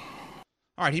focus.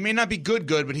 All right, he may not be good,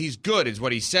 but he's good, is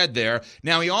what he said there.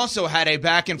 Now, he also had a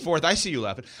back and forth, I see you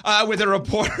laughing, with a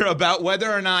reporter about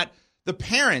whether or not the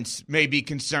parents may be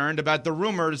concerned about the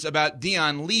rumors about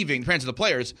Deion leaving, parents of the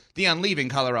players, Deion leaving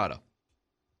Colorado.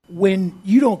 When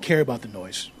you don't care about the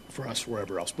noise for us,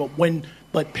 wherever else,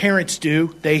 but parents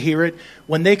do, they hear it.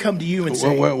 When they come to you and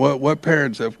say... What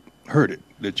parents have heard it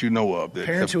that you know of? That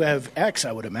parents who have X,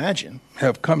 I would imagine.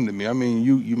 Have come to me. I mean,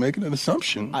 you making an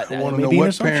assumption. I want to know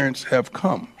what parents have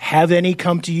come. Have any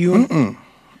come to you?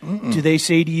 Mm-mm. Do they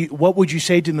say to you, what would you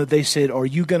say to them if they said, are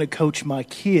you going to coach my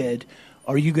kid?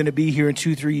 Are you going to be here in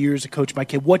 2-3 years to coach my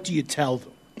kid? What do you tell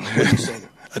them? What do you say to them?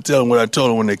 I tell them what I told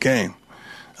them when they came.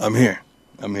 I'm here.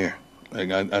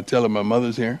 Like I tell them my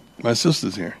mother's here, my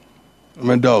sister's here,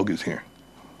 my dog is here,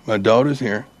 my daughter's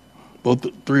here,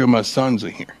 three of my sons are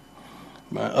here.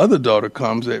 My other daughter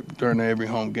comes during every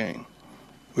home game.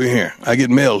 We're here. I get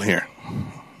mail here.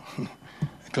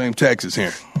 I claim taxes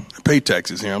here. I pay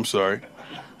taxes here. I'm sorry.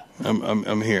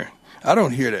 I'm here. I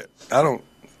don't hear that. I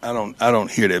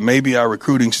don't hear that. Maybe our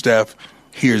recruiting staff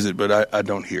hears it, but I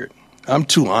don't hear it. I'm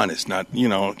too honest, not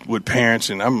with parents,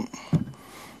 and I'm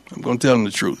going to tell them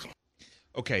the truth.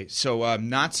 Okay, so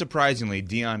not surprisingly,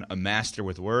 Deion, a master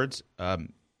with words,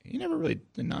 he never really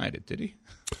denied it, did he?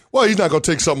 Well, he's not going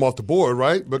to take something off the board,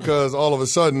 right? Because all of a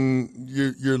sudden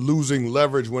you're losing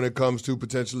leverage when it comes to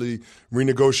potentially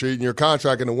renegotiating your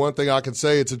contract. And the one thing I can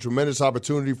say, it's a tremendous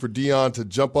opportunity for Deion to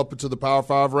jump up into the Power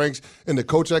 5 ranks and to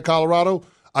coach at Colorado.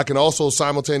 I can also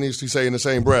simultaneously say in the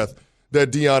same breath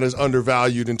that Deion is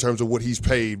undervalued in terms of what he's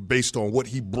paid based on what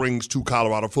he brings to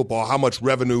Colorado football, how much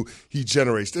revenue he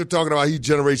generates. They're talking about he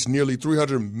generates nearly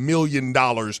 $300 million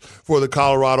for the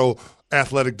Colorado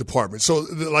athletic department. So,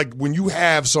 like, when you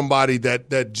have somebody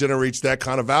that generates that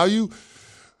kind of value,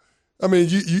 I mean,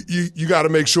 you got to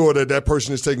make sure that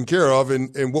person is taken care of.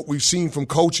 And what we've seen from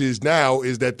coaches now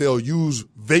is that they'll use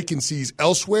vacancies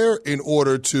elsewhere in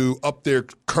order to up their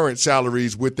current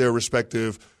salaries with their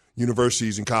respective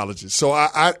universities and colleges. So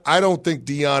I don't think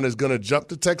Deion is going to jump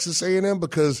to Texas A&M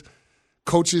because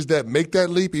coaches that make that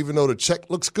leap, even though the check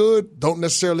looks good, don't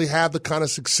necessarily have the kind of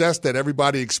success that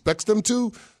everybody expects them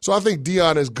to. So I think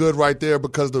Deion is good right there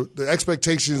because the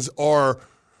expectations are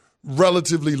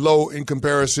relatively low in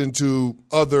comparison to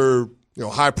other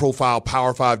high-profile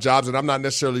Power 5 jobs, and I'm not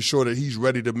necessarily sure that he's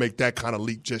ready to make that kind of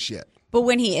leap just yet. But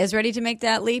when he is ready to make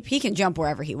that leap, he can jump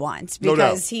wherever he wants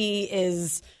because he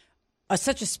is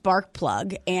such a spark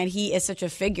plug, and he is such a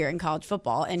figure in college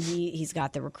football, and he's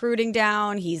got the recruiting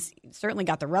down. He's certainly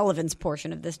got the relevance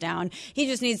portion of this down. He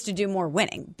just needs to do more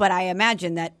winning. But I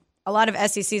imagine that a lot of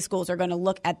SEC schools are going to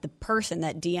look at the person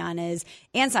that Deion is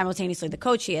and simultaneously the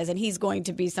coach he is, and he's going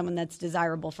to be someone that's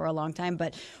desirable for a long time.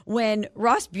 But when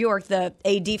Ross Bjork, the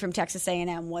AD from Texas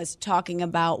A&M, was talking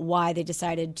about why they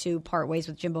decided to part ways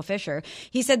with Jimbo Fisher,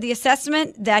 he said the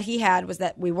assessment that he had was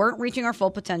that we weren't reaching our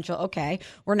full potential. Okay,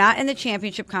 we're not in the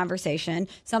championship conversation.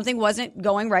 Something wasn't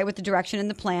going right with the direction and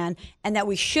the plan, and that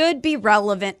we should be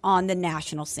relevant on the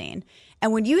national scene.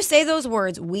 And when you say those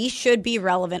words, we should be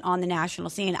relevant on the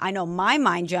national scene, I know my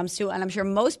mind jumps to, and I'm sure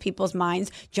most people's minds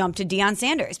jump to Deion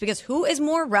Sanders, because who is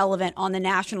more relevant on the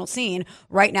national scene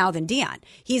right now than Deion?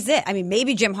 He's it. I mean,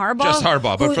 maybe Jim Harbaugh. Just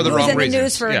Harbaugh, but for the wrong reasons. Who's in the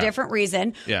news for a different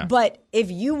reason. Yeah. But if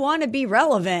you want to be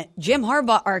relevant,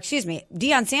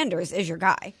 Deion Sanders is your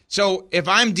guy. So if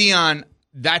I'm Deion,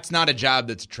 that's not a job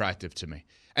that's attractive to me.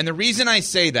 And the reason I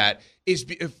say that is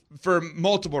for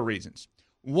multiple reasons.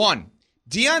 One,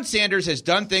 Deion Sanders has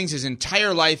done things his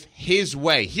entire life his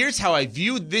way. Here's how I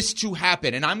view this to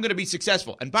happen, and I'm going to be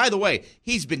successful. And by the way,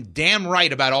 he's been damn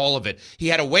right about all of it. He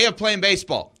had a way of playing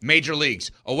baseball, major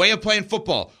leagues, a way of playing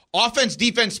football, offense,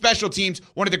 defense, special teams,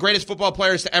 one of the greatest football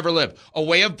players to ever live, a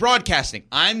way of broadcasting.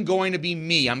 I'm going to be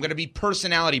me. I'm going to be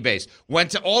personality-based.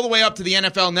 Went all the way up to the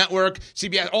NFL Network,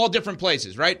 CBS, all different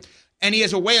places, right? And he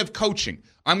has a way of coaching.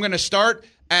 I'm going to start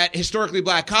at historically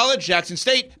black college, Jackson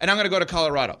State, and I'm going to go to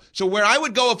Colorado. So where I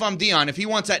would go if I'm Deion, if he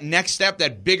wants that next step,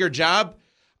 that bigger job,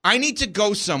 I need to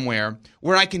go somewhere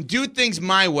where I can do things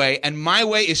my way, and my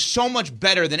way is so much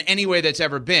better than any way that's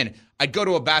ever been. I'd go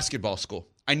to a basketball school.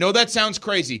 I know that sounds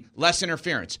crazy, less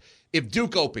interference. If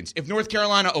Duke opens, if North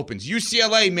Carolina opens,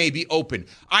 UCLA may be open.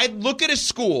 I'd look at a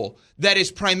school that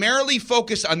is primarily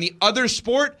focused on the other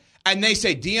sport, and they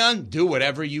say, Deion, do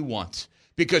whatever you want,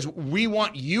 because we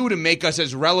want you to make us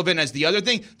as relevant as the other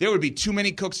thing. There would be too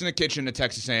many cooks in the kitchen at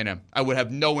Texas A&M. I would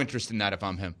have no interest in that if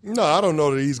I'm him. No, I don't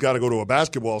know that he's got to go to a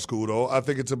basketball school, though. I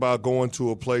think it's about going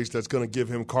to a place that's going to give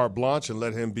him carte blanche and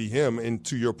let him be him. And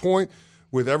to your point,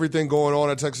 with everything going on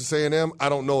at Texas A&M, I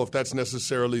don't know if that's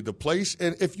necessarily the place.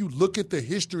 And if you look at the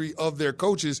history of their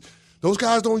coaches, those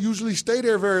guys don't usually stay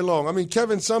there very long. I mean,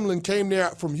 Kevin Sumlin came there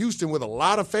from Houston with a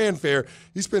lot of fanfare.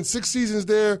 He spent 6 seasons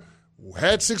there,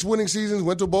 had 6 winning seasons,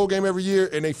 went to a bowl game every year,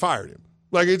 and they fired him.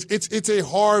 Like, it's a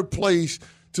hard place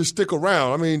to stick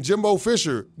around. I mean, Jimbo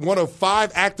Fisher, one of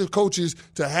 5 active coaches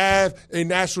to have a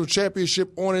national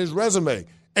championship on his resume,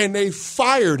 and they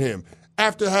fired him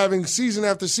after having season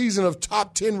after season of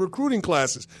top 10 recruiting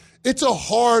classes. It's a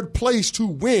hard place to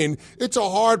win. It's a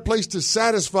hard place to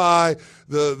satisfy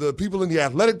the people in the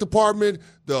athletic department,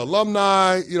 the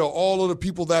alumni, all of the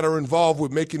people that are involved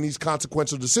with making these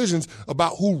consequential decisions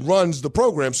about who runs the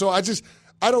program. So I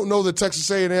don't know that Texas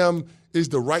A&M is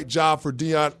the right job for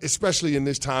Deion, especially in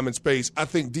this time and space. I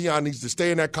think Deion needs to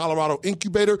stay in that Colorado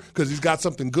incubator because he's got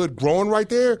something good growing right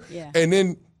there, and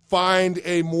then find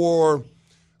a more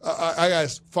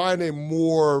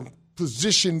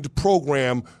positioned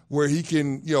program where he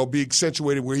can, be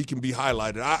accentuated, where he can be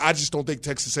highlighted. I just don't think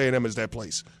Texas A&M is that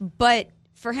place. But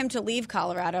for him to leave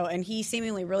Colorado, and he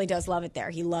seemingly really does love it there.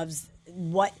 He loves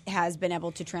what has been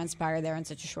able to transpire there in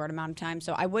such a short amount of time.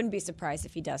 So I wouldn't be surprised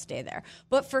if he does stay there.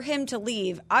 But for him to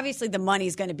leave, obviously the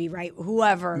money's going to be right,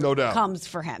 whoever comes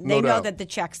for him. They know that the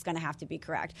check's going to have to be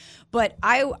correct. But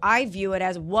I view it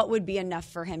as what would be enough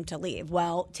for him to leave?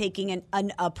 Well, taking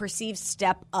a perceived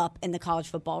step up in the college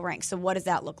football ranks. So what does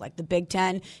that look like? The Big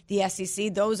Ten, the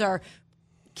SEC, those are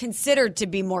considered to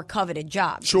be more coveted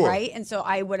jobs, right? And so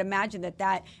I would imagine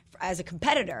that as a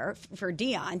competitor for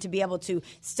Deion to be able to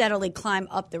steadily climb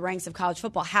up the ranks of college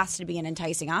football has to be an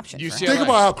enticing option. Think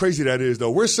about how crazy that is,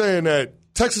 though. We're saying that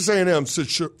Texas A&M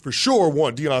should for sure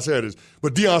want Deion Sanders,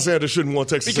 but Deion Sanders shouldn't want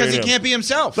Texas A&M. Because he can't be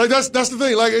himself. Like that's the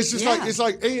thing. Like it's just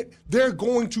like they're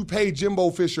going to pay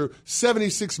Jimbo Fisher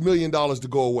 $76 million to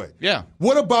go away. Yeah.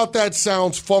 What about that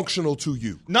sounds functional to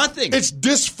you? Nothing. It's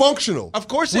dysfunctional. Of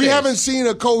course it is. We haven't seen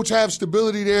a coach have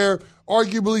stability there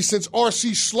arguably since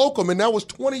R.C. Slocum, and that was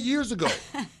 20 years ago.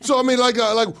 So, I mean, like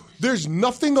there's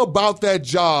nothing about that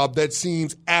job that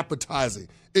seems appetizing.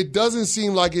 It doesn't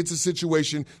seem like it's a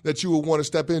situation that you would want to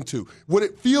step into. What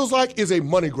it feels like is a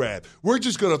money grab. We're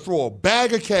just going to throw a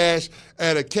bag of cash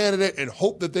at a candidate and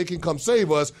hope that they can come save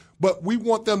us, but we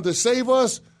want them to save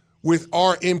us with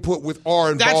our input, with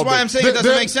our involvement. That's why I'm saying it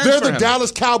doesn't make sense They're for the him.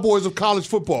 Dallas Cowboys of college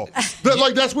football.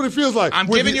 That's what it feels like. I'm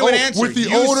giving you an answer. With the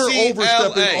UCLA. owner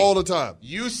overstepping all the time.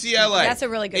 UCLA. That's a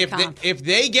really good comp. If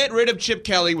they get rid of Chip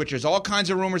Kelly, which there's all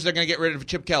kinds of rumors they're going to get rid of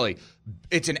Chip Kelly,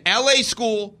 it's an LA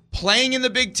school playing in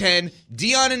the Big Ten.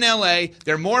 Dion in LA.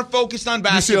 They're more focused on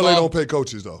basketball. UCLA don't pay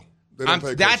coaches, though.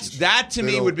 That to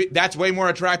me would be that's way more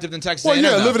attractive than Texas. Well, A&M,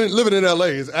 yeah, though. living in LA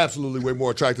is absolutely way more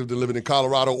attractive than living in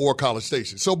Colorado or College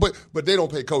Station. So, but they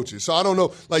don't pay coaches. So I don't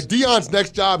know. Like Dion's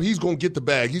next job, he's going to get the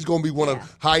bag. He's going to be one of the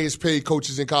highest paid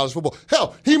coaches in college football.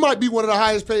 Hell, he might be one of the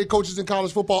highest paid coaches in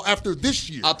college football after this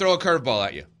year. I'll throw a curveball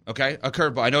at you. Okay, a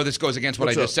curveball. I know this goes against what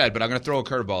I just said, but I'm going to throw a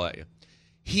curveball at you.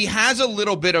 He has a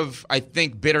little bit of, I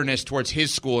think, bitterness towards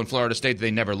his school in Florida State that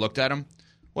they never looked at him.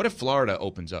 What if Florida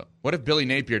opens up? What if Billy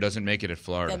Napier doesn't make it at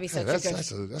Florida? That'd be such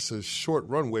That's a short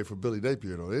runway for Billy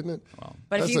Napier, though, isn't it? Wow.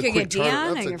 But if you could get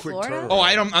Dion and you're Florida? Oh,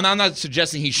 I'm not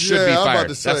suggesting he should be fired.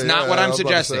 That's not what I'm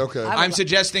suggesting. Okay. I'm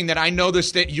suggesting that I know the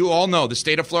state. You all know the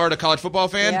state of Florida college football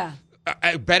fan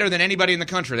better than anybody in the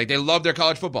country. Like they love their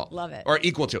college football. Love it. Or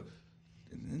equal to.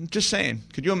 Just saying.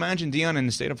 Could you imagine Dion in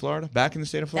the state of Florida? Back in the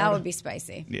state of Florida? That would be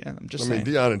spicy. Yeah, I'm just saying.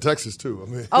 Dion in Texas, too.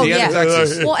 Oh, Dion yeah. in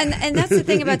Texas. Well, and that's the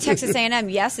thing about Texas A&M.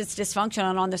 Yes, it's dysfunctional,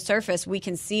 and on the surface, we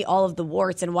can see all of the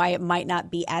warts and why it might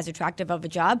not be as attractive of a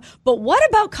job. But what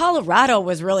about Colorado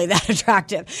was really that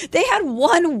attractive? They had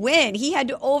one win. He had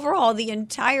to overhaul the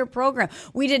entire program.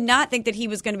 We did not think that he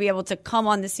was going to be able to come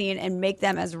on the scene and make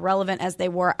them as relevant as they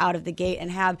were out of the gate and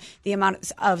have the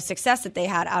amount of success that they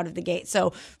had out of the gate.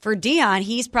 So for Dion,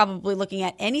 he's probably looking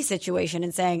at any situation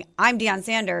and saying, I'm Deion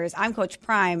Sanders, I'm Coach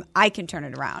Prime, I can turn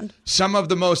it around. Some of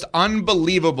the most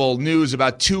unbelievable news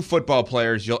about two football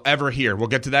players you'll ever hear. We'll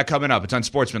get to that coming up. It's on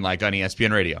Sportsmanlike on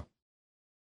ESPN Radio.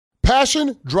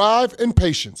 Passion, drive, and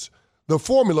patience. The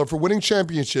formula for winning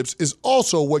championships is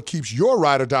also what keeps your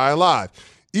ride or die alive.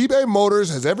 eBay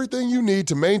Motors has everything you need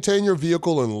to maintain your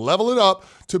vehicle and level it up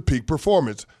to peak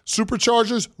performance.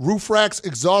 Superchargers, roof racks,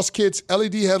 exhaust kits,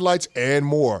 LED headlights, and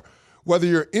more. Whether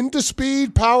you're into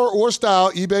speed, power, or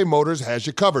style, eBay Motors has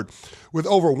you covered. With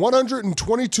over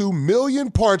 122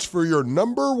 million parts for your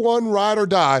number one ride or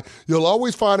die, you'll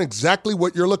always find exactly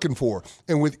what you're looking for.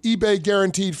 And with eBay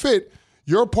Guaranteed Fit,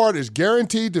 your part is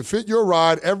guaranteed to fit your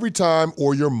ride every time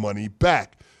or your money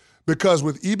back. Because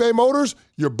with eBay Motors,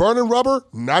 you're burning rubber,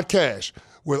 not cash.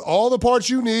 With all the parts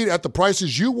you need at the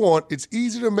prices you want, it's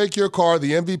easy to make your car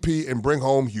the MVP and bring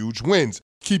home huge wins.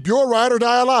 Keep your ride or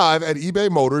die alive at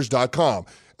ebaymotors.com.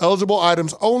 Eligible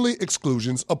items only.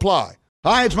 Exclusions apply.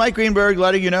 Hi, it's Mike Greenberg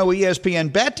letting you know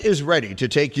ESPN Bet is ready to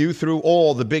take you through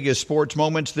all the biggest sports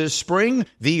moments this spring.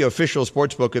 The official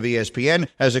sportsbook of ESPN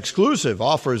has exclusive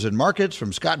offers and markets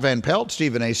from Scott Van Pelt,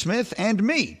 Stephen A. Smith, and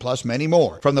me, plus many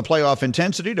more. From the playoff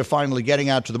intensity to finally getting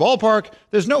out to the ballpark,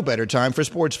 there's no better time for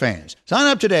sports fans. Sign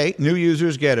up today. New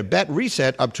users get a bet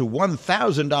reset up to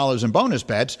 $1,000 in bonus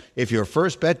bets if your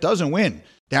first bet doesn't win.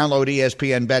 Download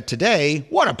ESPN Bet today.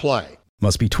 What a play.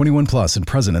 Must be 21 plus and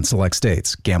present in select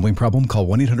states. Gambling problem? Call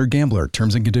 1-800-GAMBLER.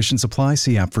 Terms and conditions apply.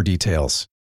 See app for details.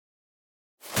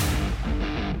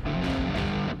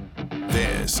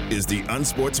 This is the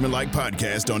Unsportsmanlike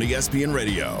Podcast on ESPN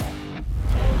Radio.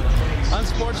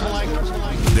 Unsportsmanlike.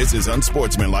 This is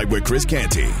Unsportsmanlike with Chris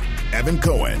Canty, Evan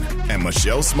Cohen, and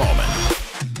Michelle Smallman.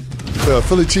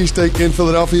 Philly cheesesteak in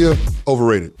Philadelphia,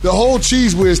 overrated. The whole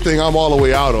Cheese Whiz thing, I'm all the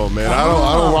way out on, man. I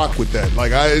don't rock with that.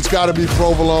 Like, it's got to be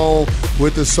provolone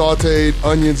with the sautéed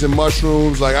onions and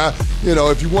mushrooms. Like,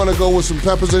 if you want to go with some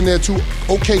peppers in there too,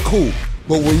 okay, cool.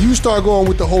 But when you start going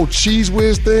with the whole Cheese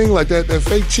Whiz thing, like that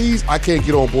fake cheese, I can't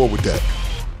get on board with that.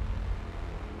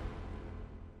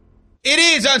 It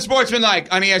is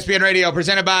Unsportsmanlike on ESPN Radio,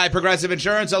 presented by Progressive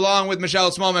Insurance, along with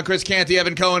Michelle Smallman, Chris Canty,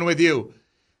 Evan Cohen with you.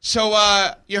 So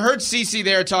you heard Cece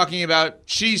there talking about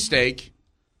cheesesteak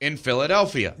in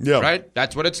Philadelphia, right?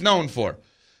 That's what it's known for.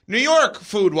 New York,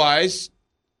 food-wise,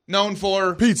 known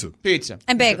for pizza.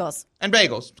 And bagels. And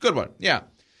bagels. Good one, yeah.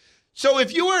 So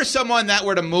if you were someone that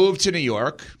were to move to New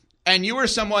York, and you were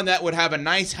someone that would have a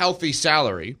nice, healthy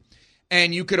salary,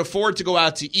 and you could afford to go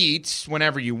out to eat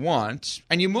whenever you want,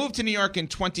 and you moved to New York in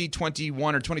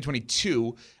 2021 or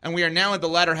 2022, and we are now at the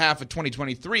latter half of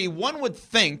 2023, one would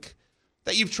think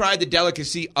that you've tried the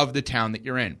delicacy of the town that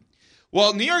you're in.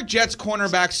 Well, New York Jets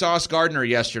cornerback Sauce Gardner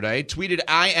yesterday tweeted,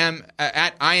 I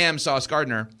am Sauce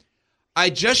Gardner.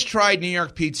 I just tried New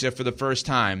York pizza for the first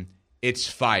time. It's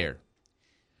fire.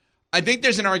 I think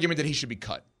there's an argument that he should be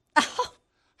cut.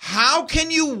 How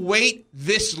can you wait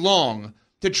this long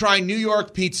to try New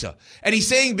York pizza. And he's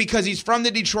saying because he's from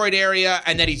the Detroit area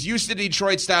and that he's used to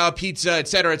Detroit-style pizza, et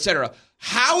cetera, et cetera.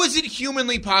 How is it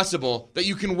humanly possible that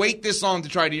you can wait this long to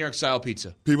try New York-style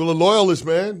pizza? People are loyalists,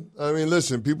 man. I mean,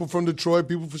 listen, people from Detroit,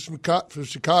 people from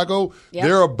Chicago,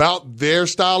 they're about their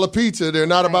style of pizza. They're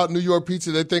not about New York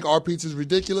pizza. They think our pizza is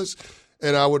ridiculous.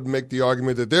 And I would make the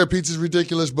argument that their pizza is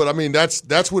ridiculous, but I mean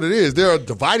that's what it is. There are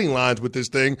dividing lines with this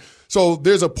thing. So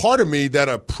there's a part of me that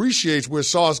appreciates where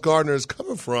Sauce Gardner is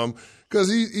coming from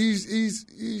because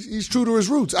he's true to his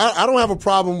roots. I don't have a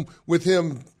problem with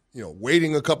him,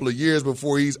 waiting a couple of years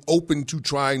before he's open to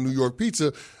trying New York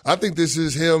pizza. I think this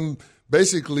is him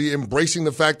basically embracing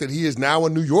the fact that he is now a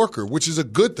New Yorker, which is a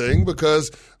good thing because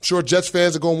I'm sure Jets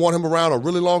fans are going to want him around a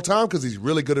really long time because he's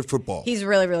really good at football. He's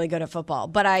really, really good at football.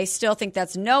 But I still think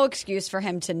that's no excuse for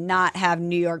him to not have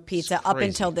New York pizza up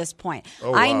until this point.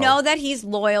 Oh, wow. I know that he's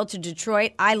loyal to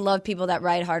Detroit. I love people that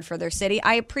ride hard for their city.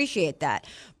 I appreciate that.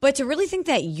 But to really think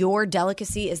that your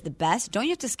delicacy is the best, don't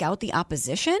you have to scout the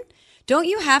opposition? Don't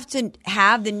you have to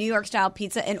have the New York-style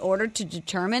pizza in order to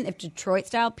determine if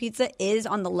Detroit-style pizza is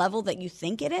on the level that you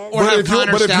think it is?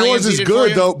 But if yours is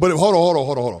good, though, but hold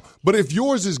on. But if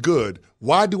yours is good,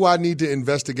 why do I need to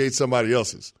investigate somebody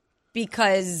else's?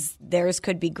 Because theirs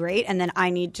could be great, and then I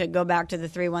need to go back to the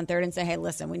 3 1/3 and say, hey,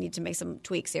 listen, we need to make some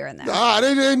tweaks here and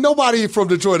there. Nobody from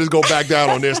Detroit is going to back down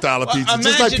on their style of pizza.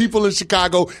 Just like people in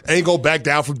Chicago ain't going to back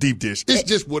down from deep dish. It's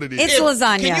just what it is. It's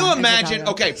lasagna. Can you imagine?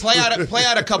 Okay, play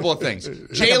out a couple of things.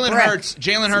 Jalen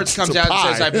Hurts comes out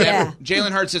and says,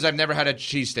 Jalen Hurts says, I've never had a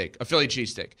cheesesteak, a Philly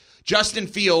cheesesteak. Justin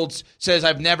Fields says,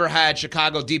 I've never had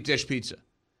Chicago deep dish pizza.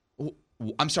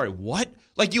 I'm sorry, what?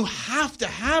 Like, you have to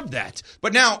have that.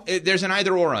 But now, there's an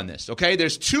either or on this, okay?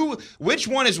 There's two. Which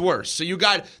one is worse? So you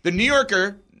got the New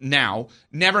Yorker now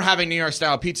never having New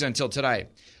York-style pizza until today.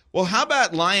 Well, how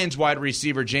about Lions wide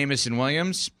receiver Jameson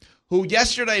Williams, who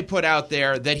yesterday put out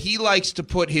there that he likes to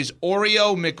put his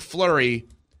Oreo McFlurry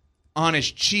on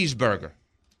his cheeseburger.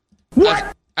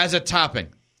 What? As a topping.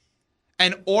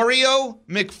 An Oreo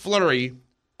McFlurry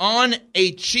on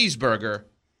a cheeseburger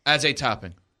as a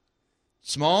topping.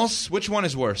 Smalls, which one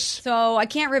is worse? So I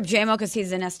can't rip J-Mo because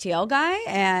he's an STL guy,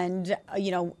 and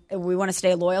we want to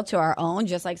stay loyal to our own,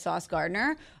 just like Sauce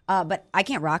Gardner. But I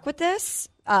can't rock with this.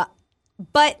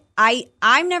 But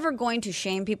I'm never going to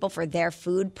shame people for their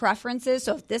food preferences.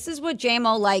 So if this is what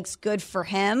J-Mo likes, good for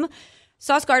him.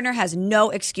 Sauce Gardner has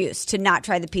no excuse to not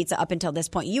try the pizza up until this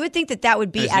point. You would think that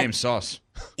would be his name's Sauce.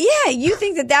 Yeah, you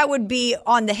think that would be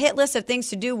on the hit list of things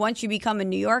to do once you become a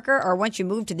New Yorker or once you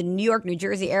move to the New York, New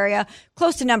Jersey area,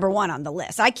 close to number one on the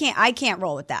list. I can't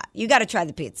roll with that. You got to try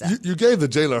the pizza. You gave the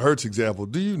Jalen Hurts example.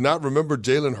 Do you not remember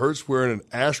Jalen Hurts wearing an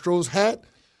Astros hat?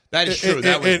 That is true.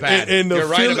 That was bad. You're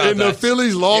right about that. The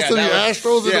Phillies lost to the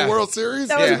Astros in the World Series.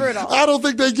 That was brutal. I don't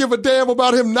think they give a damn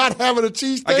about him not having a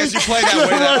cheesesteak. I guess you play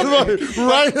that way.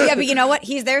 right? Yeah, but you know what?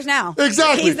 He's theirs now.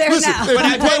 Exactly. He's theirs Listen, now.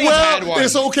 if you play well,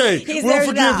 it's okay. We'll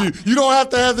forgive now. you. You don't have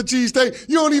to have the cheesesteak.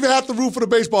 You don't even have to root for the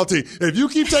baseball team. If you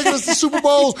keep taking us to Super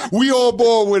Bowls, we all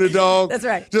born with it, dog. That's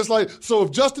right. Just like, so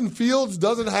if Justin Fields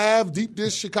doesn't have deep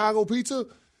dish Chicago pizza,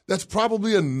 that's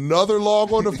probably another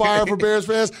log on the fire for Bears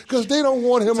fans because they don't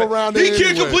want him around there. He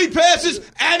can't complete passes,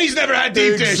 and he's never had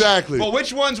deep dish. Exactly. Well,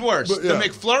 which one's worse? The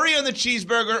McFlurry on the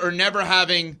cheeseburger or never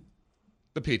having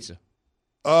the pizza?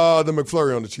 The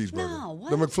McFlurry on the cheeseburger. No,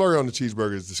 what? The McFlurry on the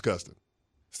cheeseburger is disgusting.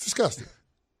 It's disgusting.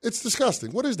 It's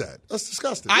disgusting. What is that? That's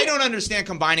disgusting. I don't understand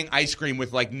combining ice cream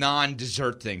with like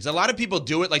non-dessert things. A lot of people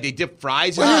do it like they dip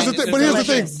fries. But here's the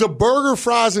thing. The burger,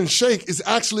 fries, and shake is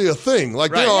actually a thing.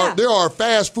 Like there are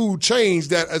fast food chains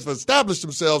that have established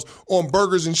themselves on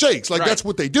burgers and shakes. Like that's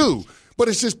what they do. But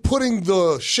it's just putting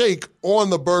the shake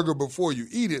on the burger before you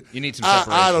eat it. You need some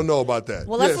separation. I don't know about that.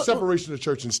 Well, separation of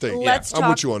church and state. Let's I'm talk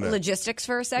with you on that. logistics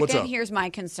for a second. What's up? Here's my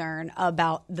concern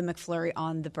about the McFlurry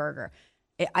on the burger.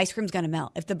 Ice cream's going to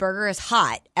melt. If the burger is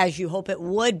hot, as you hope it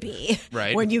would be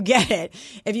when you get it,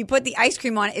 if you put the ice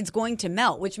cream on it, it's going to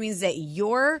melt, which means that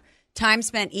your time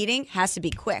spent eating has to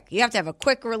be quick. You have to have a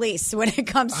quick release when it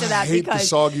comes to that. I hate the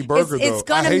soggy burger, though. It's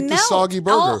going to melt the soggy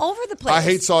burger. all over the place. I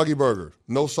hate soggy burger.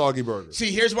 No soggy burger.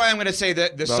 See, here's why I'm going to say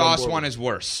that the sauce one is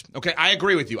worse. Okay, I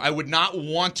agree with you. I would not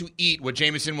want to eat what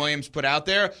Jameson Williams put out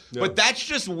there, but that's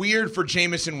just weird for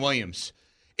Jameson Williams.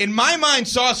 In my mind,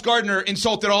 Sauce Gardner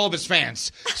insulted all of his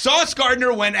fans. Sauce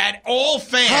Gardner went at all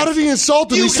fans. How did he insult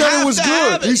them? He said it was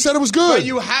good. He said it was good. But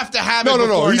you have to have it.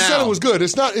 No. He said it was good.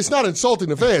 It's not insulting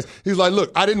the fans. He was like,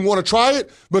 look, I didn't want to try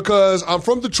it because I'm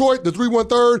from Detroit, the 3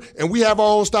 1/3, and we have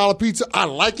our own style of pizza. I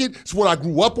like it. It's what I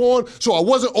grew up on. So I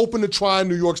wasn't open to trying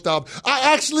New York style.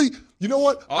 I actually You know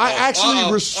what? I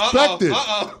actually respect it.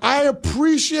 I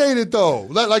appreciate it, though.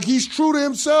 Like, he's true to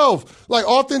himself. Like,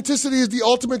 authenticity is the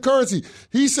ultimate currency.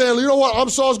 He's saying, you know what? I'm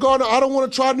Sauce Gardner. I don't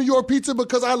want to try New York pizza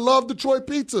because I love Detroit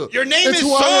pizza. Your name is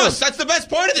Sauce. That's the best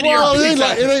part of the New York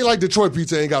pizza. It ain't like Detroit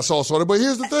pizza ain't got sauce on it. But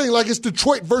here's the thing. Like, it's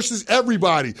Detroit versus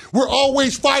everybody. We're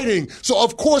always fighting. So,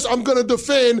 of course, I'm going to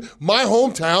defend my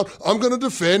hometown. I'm going to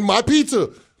defend my pizza.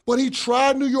 But he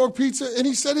tried New York pizza, and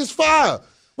he said it's fire.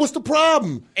 What's the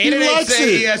problem?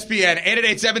 888-ESPN,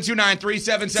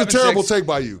 888-729-3776. It's a terrible take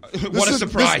by you. What a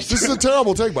surprise. This is a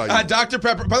terrible take by you. Dr.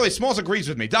 Pepper, by the way, Smalls agrees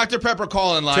with me. Dr. Pepper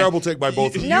call in line. Terrible take by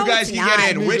both of you. You guys can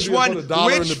get in. Which one?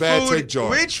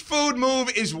 Which food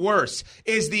move is worse?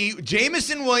 Is the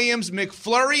Jameson Williams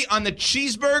McFlurry on the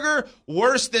cheeseburger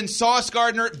worse than Sauce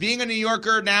Gardner being a New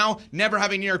Yorker now, never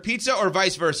having New York pizza, or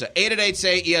vice versa?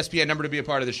 888-SAY-ESPN, number to be a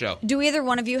part of the show. Do either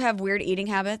one of you have weird eating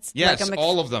habits? Yes, like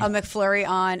all of them. A McFlurry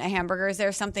on a hamburger. Is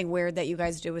there something weird that you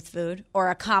guys do with food, or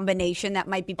a combination that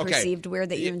might be perceived weird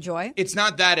that you enjoy? It's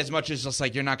not that as much as just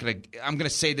like I'm going to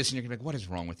say this and you're going to be like, what is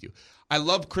wrong with you? I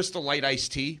love Crystal Light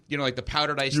iced tea. You know, like the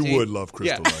powdered iced tea. You would love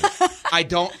Crystal Light.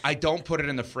 I don't put it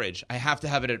in the fridge. I have to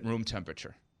have it at room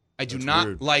temperature. I do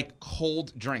not like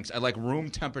cold drinks. I like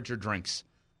room temperature drinks.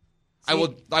 I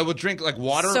will drink like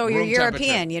water. So you're European.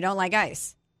 Temperature. You don't like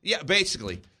ice. Yeah,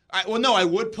 basically. No, I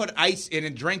would put ice in a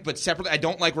drink, but separately. I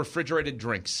don't like refrigerated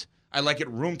drinks. I like it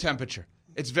room temperature.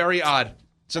 It's very odd.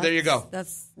 So there you go.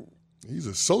 He's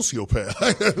a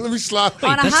sociopath. Let me slide.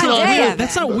 On a hot day.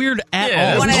 That's not weird at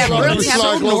all. It's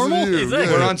so normal.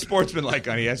 We're on Sportsmanlike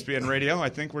on ESPN Radio. I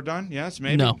think we're done. Yes,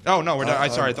 maybe. No. Oh, no, we're done.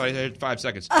 Sorry, I thought I had 5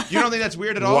 seconds. You don't think that's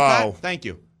weird at all, Wow. Pat? Thank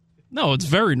you. No, it's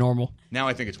very normal. Now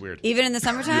I think it's weird. Even in the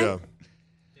summertime?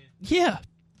 Yeah.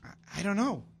 I don't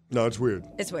know. No, it's weird.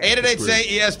 It's weird.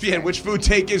 888-SAY-ESPN. Which food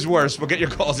take is worse? We'll get your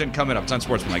calls in coming up. It's on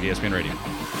Sportsmanlike, ESPN Radio.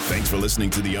 Thanks for listening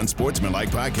to the Unsportsmanlike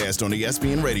podcast on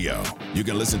ESPN Radio. You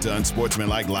can listen to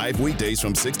Unsportsmanlike live weekdays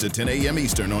from 6 to 10 a.m.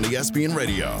 Eastern on ESPN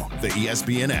Radio, the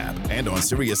ESPN app, and on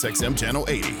SiriusXM Channel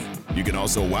 80. You can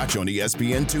also watch on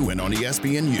ESPN2 and on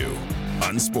ESPNU.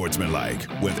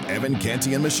 Unsportsmanlike with Evan,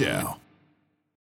 Canty, and Michelle.